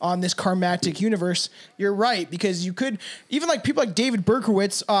happens on this karmatic universe. You're right, because you could even like people like David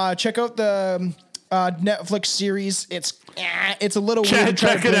Berkowitz. Check out the Netflix series. It's a little weird.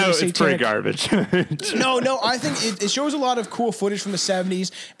 Check it out. It's pretty garbage. No, I think it shows a lot of cool footage from the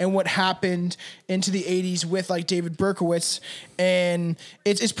 70s and what happened into the 80s with like David Berkowitz, and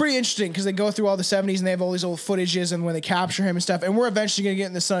it's pretty interesting because they go through all the 70s and they have all these old footages and when they capture him and stuff, and we're eventually going to get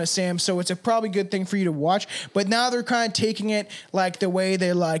in the Son of Sam, so it's a probably good thing for you to watch. But now they're kind of taking it like the way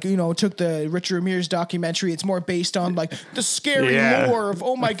they took the Richard Ramirez documentary. It's more based on like the scary lore of,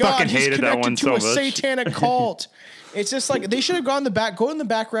 oh my God, he's connected to a satanic cult. It's just like they should have go in the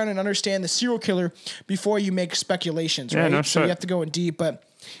background and understand the serial killer before you make speculations, right? No, so you have to go in deep, but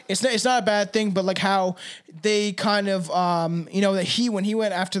it's not a bad thing. But like how they kind of,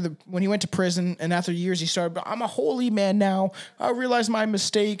 that when he went to prison and after years he started, I'm a holy man now. I realize my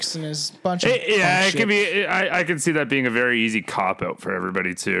mistakes and his bunch of it can be. I can see that being a very easy cop out for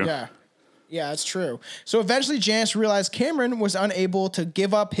everybody too. Yeah, that's true. So eventually Janice realized Cameron was unable to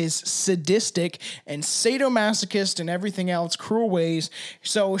give up his sadistic and sadomasochist and everything else cruel ways.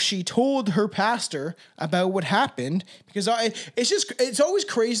 So she told her pastor about what happened, because it's always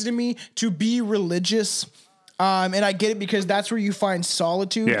crazy to me to be religious. And I get it, because that's where you find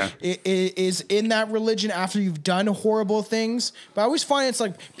solitude. It is in that religion after you've done horrible things. But I always find it's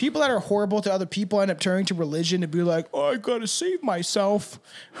like people that are horrible to other people end up turning to religion to be like, oh, I got to save myself.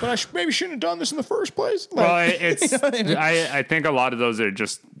 But I maybe shouldn't have done this in the first place. Like, well, it's, you know what I mean? I think a lot of those are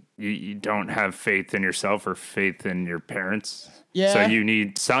just, you don't have faith in yourself or faith in your parents. Yeah. So you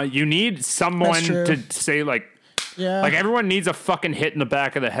need someone to say like, like everyone needs a fucking hit in the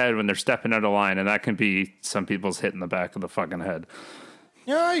back of the head when they're stepping out of line, and that can be some people's hit in the back of the fucking head.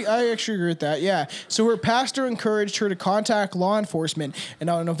 Yeah, I actually agree with that. Yeah. So her pastor encouraged her to contact law enforcement, and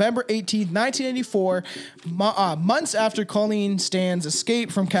on November 18th, 1984, months after Colleen Stan's escape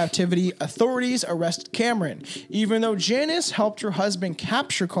from captivity, authorities arrested Cameron. Even though Janice helped her husband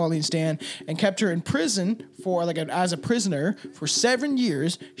capture Colleen Stan and kept her in prison as a prisoner for 7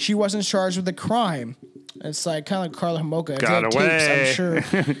 years, she wasn't charged with a crime. It's like kind of like Carla Homolka. Got away. Tapes, I'm sure.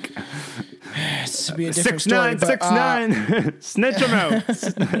 This would be a different story. 6'9", snitch him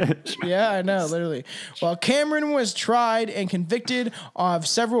out. Yeah, I know, literally. Well, Cameron was tried and convicted of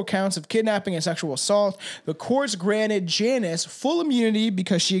several counts of kidnapping and sexual assault. The courts granted Janice full immunity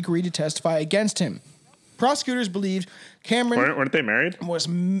because she agreed to testify against him. Prosecutors believed Cameron weren't they married?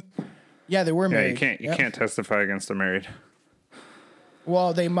 Yeah, they were married. You can't testify against a married.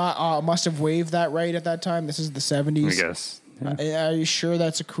 Well, they must have waived that right at that time. This is the 70s. I guess. Are you sure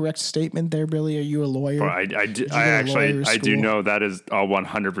that's a correct statement there, Billy? Are you a lawyer? Well, I do know that is a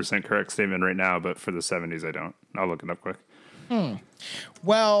 100% correct statement right now, but for the 70s, I don't. I'll look it up quick.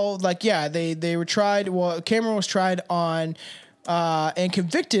 Well, they were tried. Well, Cameron was tried on and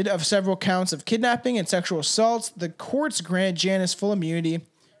convicted of several counts of kidnapping and sexual assaults. The courts granted Janice full immunity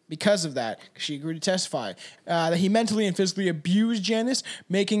because of that. She agreed to testify. That he mentally and physically abused Janice,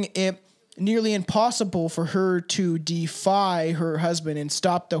 making it nearly impossible for her to defy her husband and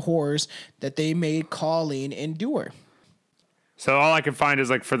stop the horrors that they made Colleen endure. So all I can find is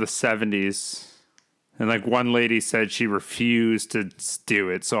for the 70s. And one lady said she refused to do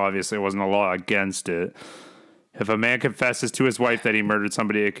it. So obviously it wasn't a law against it. If a man confesses to his wife that he murdered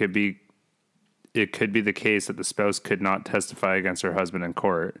somebody, it could be the case that the spouse could not testify against her husband in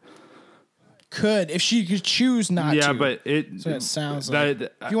court. Could, if she could choose not to. Yeah, but it sounds like.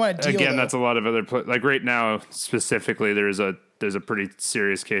 If you want to deal again, that's a lot of other right now specifically. There's a pretty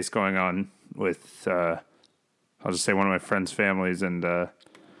serious case going on with I'll just say one of my friends' families, and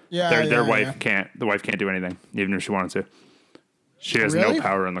their wife can't do anything even if she wanted to. She has no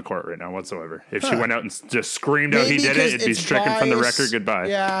power in the court right now whatsoever. If she went out and just screamed out he did it, it'd be stricken from the record. Goodbye.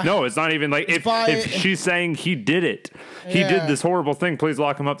 Yeah. No, it's not even if she's saying he did it, he did this horrible thing, please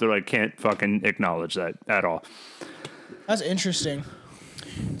lock him up. They're can't fucking acknowledge that at all. That's interesting.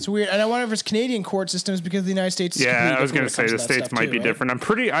 It's weird. And I wonder if it's Canadian court systems because the United States is I was going to say the States might be different.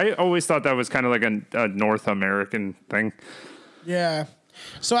 I always thought that was kind of a North American thing. Yeah.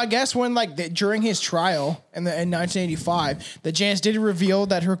 So I guess when during his trial in 1985, that Janice did reveal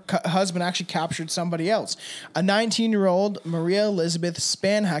that her husband actually captured somebody else, a 19-year-old Maria Elizabeth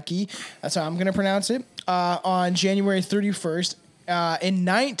Spanhacke. That's how I'm going to pronounce it. On January 31st. In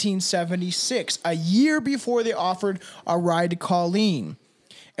 1976, a year before they offered a ride to Colleen.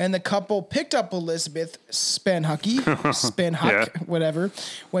 And the couple picked up Elizabeth Spanhacke, whatever,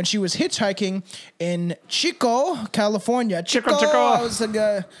 when she was hitchhiking in Chico, California. Chico. I was in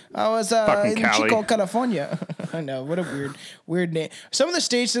Chico, California. I know, what a weird name. Some of the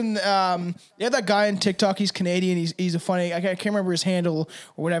states in, that guy on TikTok, he's Canadian. He's a funny, I can't remember his handle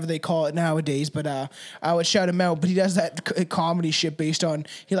or whatever they call it nowadays, but I would shout him out. But he does that comedy shit based on,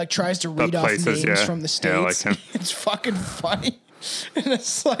 he tries to read off names from the states. Yeah, I like him. It's fucking funny. And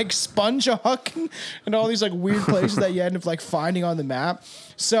it's Sponge-a-Huck and all these weird places that you end up finding on the map.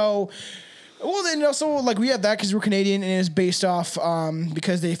 So, well, then also we have that because we're Canadian and it's based off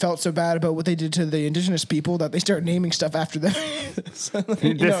because they felt so bad about what they did to the Indigenous people that they start naming stuff after them. So,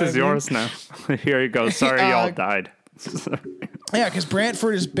 this is yours now. Here you go. Sorry, y'all died. Yeah, because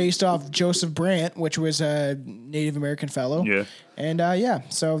Brantford is based off Joseph Brant, which was a Native American fellow. Yeah. And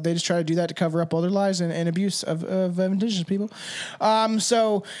so they just try to do that to cover up all their lies and abuse of Indigenous people.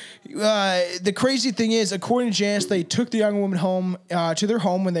 So the crazy thing is, according to Janice, they took the young woman home to their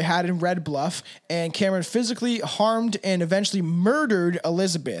home when they had in Red Bluff, and Cameron physically harmed and eventually murdered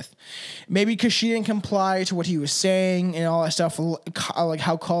Elizabeth. Maybe because she didn't comply to what he was saying and all that stuff,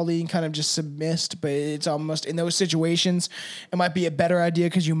 how Colleen kind of just submissed. But it's almost in those situations, it might be a better idea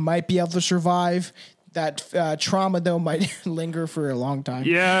because you might be able to survive. That trauma though might linger for a long time.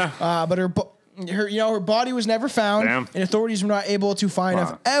 Yeah. But her body was never found, and authorities were not able to find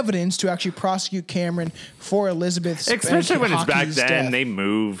enough evidence to actually prosecute Cameron for Elizabeth's. Especially when it's back then, death. they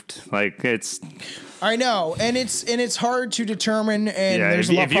moved. It's. I know, and it's hard to determine. And there's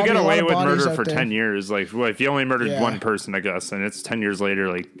if you get away with murder for 10 years, if you only murdered one person, I guess, and it's 10 years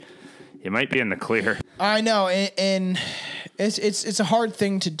later, you might be in the clear. I know, and it's a hard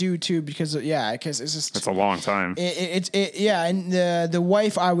thing to do too because it's just it's a long time. And the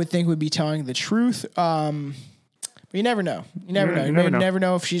wife I would think would be telling the truth. But you never know. You never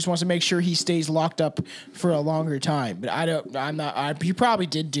know if she just wants to make sure he stays locked up for a longer time. But he probably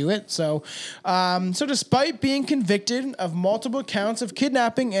did do it. So despite being convicted of multiple counts of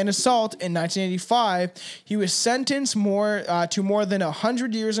kidnapping and assault in 1985, he was sentenced to more than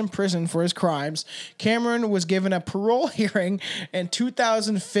 100 years in prison for his crimes. Cameron was given a parole hearing in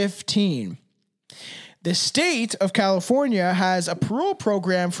 2015. The state of California has a parole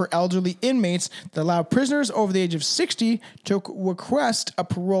program for elderly inmates that allow prisoners over the age of 60 to request a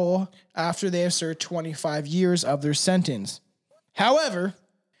parole after they have served 25 years of their sentence. However,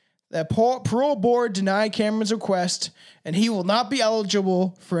 The parole board denied Cameron's request, and he will not be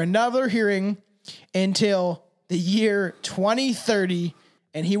eligible for another hearing until the year 2030,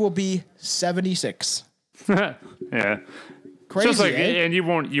 and he will be 76. Yeah. Crazy, just like, eh? and you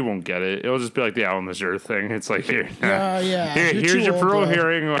won't get it. It'll just be like the Al Nazir thing. It's like here, yeah. here's your parole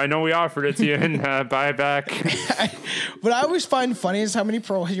hearing. I know we offered it to you, and buy it back. What I always find funny is how many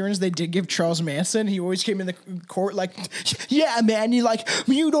parole hearings they did give Charles Manson. He always came in the court like, "Yeah, man, you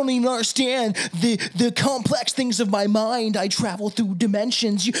don't even understand the complex things of my mind. I travel through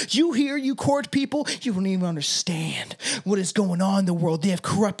dimensions. You court people, you don't even understand what is going on in the world. They have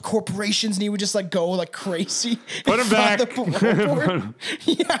corrupt corporations," and he would just like go like crazy. Put him back.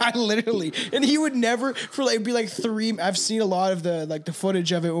 Yeah, literally. And he would never be like 3. I've seen a lot of the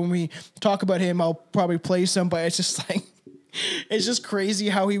footage of it. When we talk about him, I'll probably play some, but it's just like, it's just crazy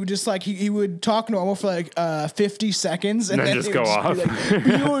how he would just like, he would talk normal for like 50 seconds and then just go off. Like,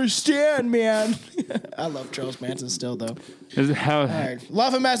 you understand, man. I love Charles Manson still though. All right.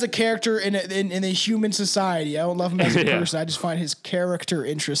 Love him as a character in a human society. I don't love him as a person. I just find his character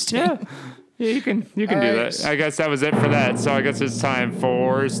interesting. Yeah. Yeah, you can do that. I guess that was it for that. So I guess it's time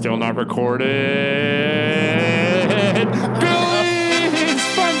for Still Not Recorded. Billy's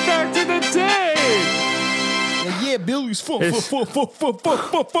Fun Fact of the Day. Yeah, Billy's fun fact.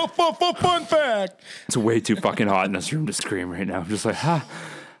 It's way too fucking hot in this room to scream right now. I'm just like, I'm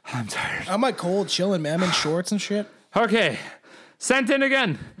tired. I'm like cold chilling, man. I'm in shorts and shit. Okay. Sent in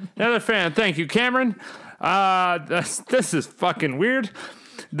again. Another fan. Thank you, Cameron. This is fucking weird.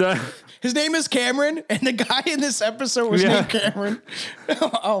 His name is Cameron, and the guy in this episode was named Cameron.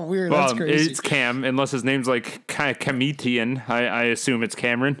 Oh, weird. That's crazy. It's Cam, unless his name's like kind of Cametian. I assume it's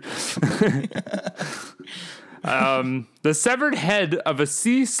Cameron. The severed head of a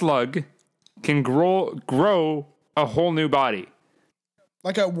sea slug can grow a whole new body.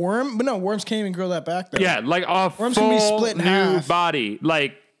 Like a worm? But no, worms can't even grow that back, though. Yeah, like a worms full can be split in new half. body.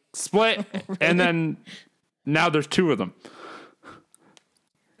 Like, split, really? And then now there's 2 of them.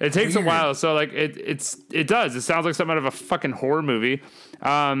 It takes a while, so like it does. It sounds like something out of a fucking horror movie.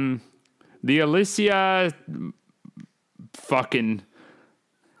 The Alicia fucking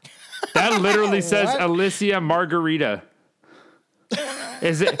that literally says Alicia margarita.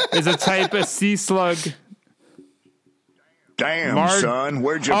 Is a type of sea slug. Damn, son,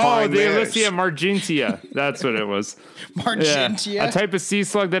 where'd you find this? Oh, the Alicia margintia. That's what it was. Margintia? Yeah. A type of sea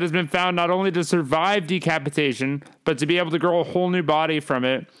slug that has been found not only to survive decapitation, but to be able to grow a whole new body from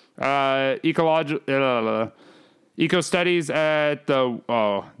it. Eco studies at the...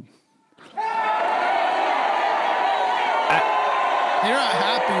 You're not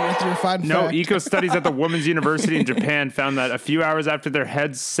happy with your fun fact. Eco studies at the Women's University in Japan found that a few hours after their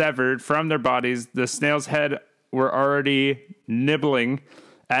heads severed from their bodies, the snail's head were already nibbling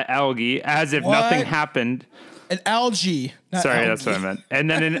at algae as if nothing happened. An algae. Sorry, that's what I meant. And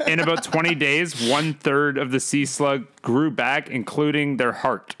then in about 20 days, 1/3 of the sea slug grew back, including their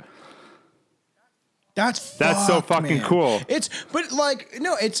heart. That's so fucking cool. It's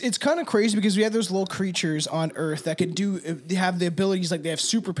kind of crazy because we have those little creatures on Earth that they have the abilities, like they have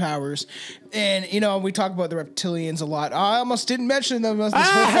superpowers, and we talk about the reptilians a lot. I almost didn't mention them this whole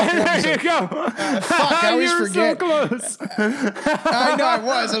fucking episode. There you go. Fuck, I always forget. So close. I know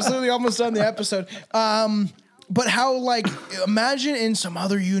I was literally almost done the episode. But how, like, imagine in some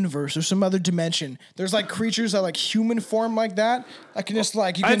other universe or some other dimension, there's like creatures that like human form like that. I can just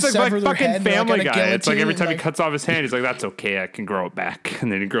like, you can sever their head. Family Guy. It's like every time he cuts off his hand, he's like, "That's okay, I can grow it back." And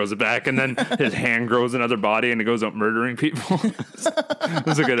then he grows it back, and then his hand grows another body, and he goes out murdering people.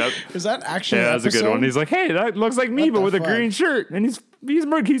 That's a good episode. Is that actually? Yeah, that's a good one. He's like, "Hey, that looks like me, but with a green shirt," and he's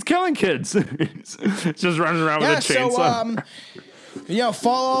killing kids. He's just running around with a chainsaw.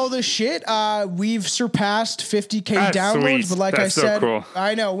 Follow all this shit. We've surpassed 50K downloads, sweet. But like That's I said, so cool.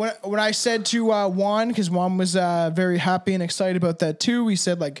 I know when I said to Juan, because Juan was very happy and excited about that too. He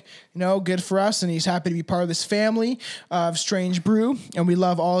said good for us, and he's happy to be part of this family of Strange Brew, and we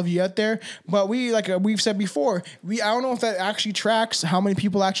love all of you out there. But we've said before, I don't know if that actually tracks how many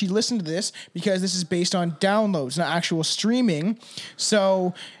people actually listen to this, because this is based on downloads, not actual streaming.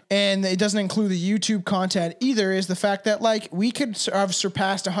 So. And it doesn't include the YouTube content either, is the fact that we could have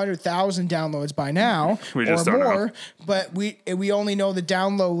surpassed 100,000 downloads by now we just or don't more, know. But we only know the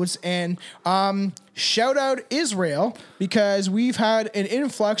downloads. And shout out Israel, because we've had an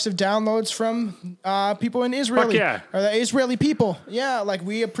influx of downloads from people in Israel. Fuck yeah. Or the Israeli people. Yeah,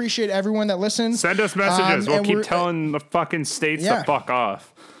 we appreciate everyone that listens. Send us messages. We'll keep telling the fucking states to fuck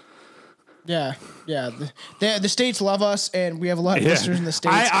off. Yeah. The states love us, and we have a lot of listeners in the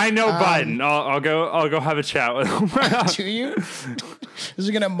states. I know Biden. I'll go have a chat with him. Do you? Is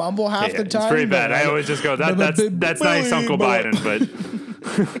he gonna mumble half the time? It's pretty bad. I always just go, that's nice, Uncle Biden, but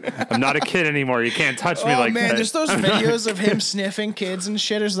I'm not a kid anymore. You can't touch me like that. Oh man, there's those videos of him sniffing kids and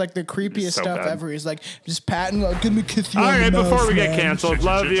shit. Is like the creepiest stuff ever. He's like just patting, like, give me a kiss. All right, before we get canceled,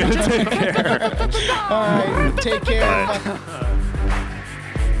 love you. Take care. All right, take care.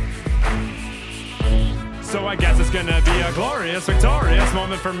 So I guess it's gonna be a glorious, victorious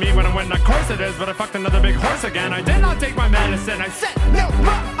moment for me when I win. Of course it is, but I fucked another big horse again. I did not take my medicine. I said, no,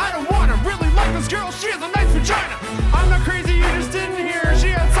 I don't want her. Really like this girl. She has a nice vagina. I'm not crazy, you just didn't hear.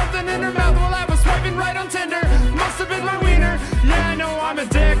 She had something in her mouth while I was swiping right on Tinder. Must have been my wiener. Yeah, I know I'm a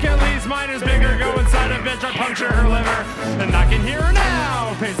dick. At least mine is bigger. Go inside a bitch, I puncture her liver. And I can hear her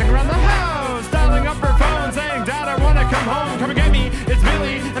now, pacing around the house, dialing up her phone, saying, Dad, I wanna come home. Come and get me. It's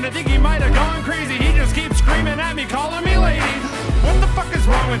Billy, and I think he might have gone crazy. He just keeps screaming at me, calling me lady. What the fuck is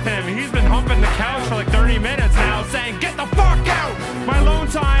wrong with him? He's been humping the couch for like 30 minutes now, saying, get the fuck out! My alone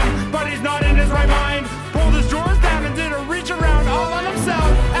time, but he's not in his right mind. Pulled his drawers down and did a reach around all on himself.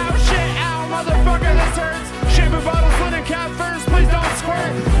 Ow, shit, ow, motherfucker, this hurts. Shampoo bottle, split and cap first, please don't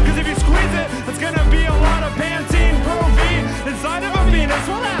squirt. Cause if you squeeze it, it's gonna be a lot of Pantene Pro V inside of a penis.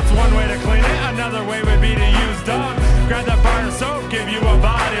 Well, that's one way to clean it. Another way would be to use Dove. Grab that bar of soap, give you a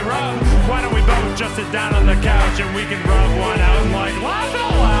body rub. Why don't we both just sit down on the couch and we can rub one out and like laugh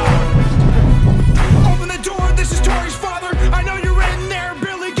out loud? Open the door, this is Tori's father. I know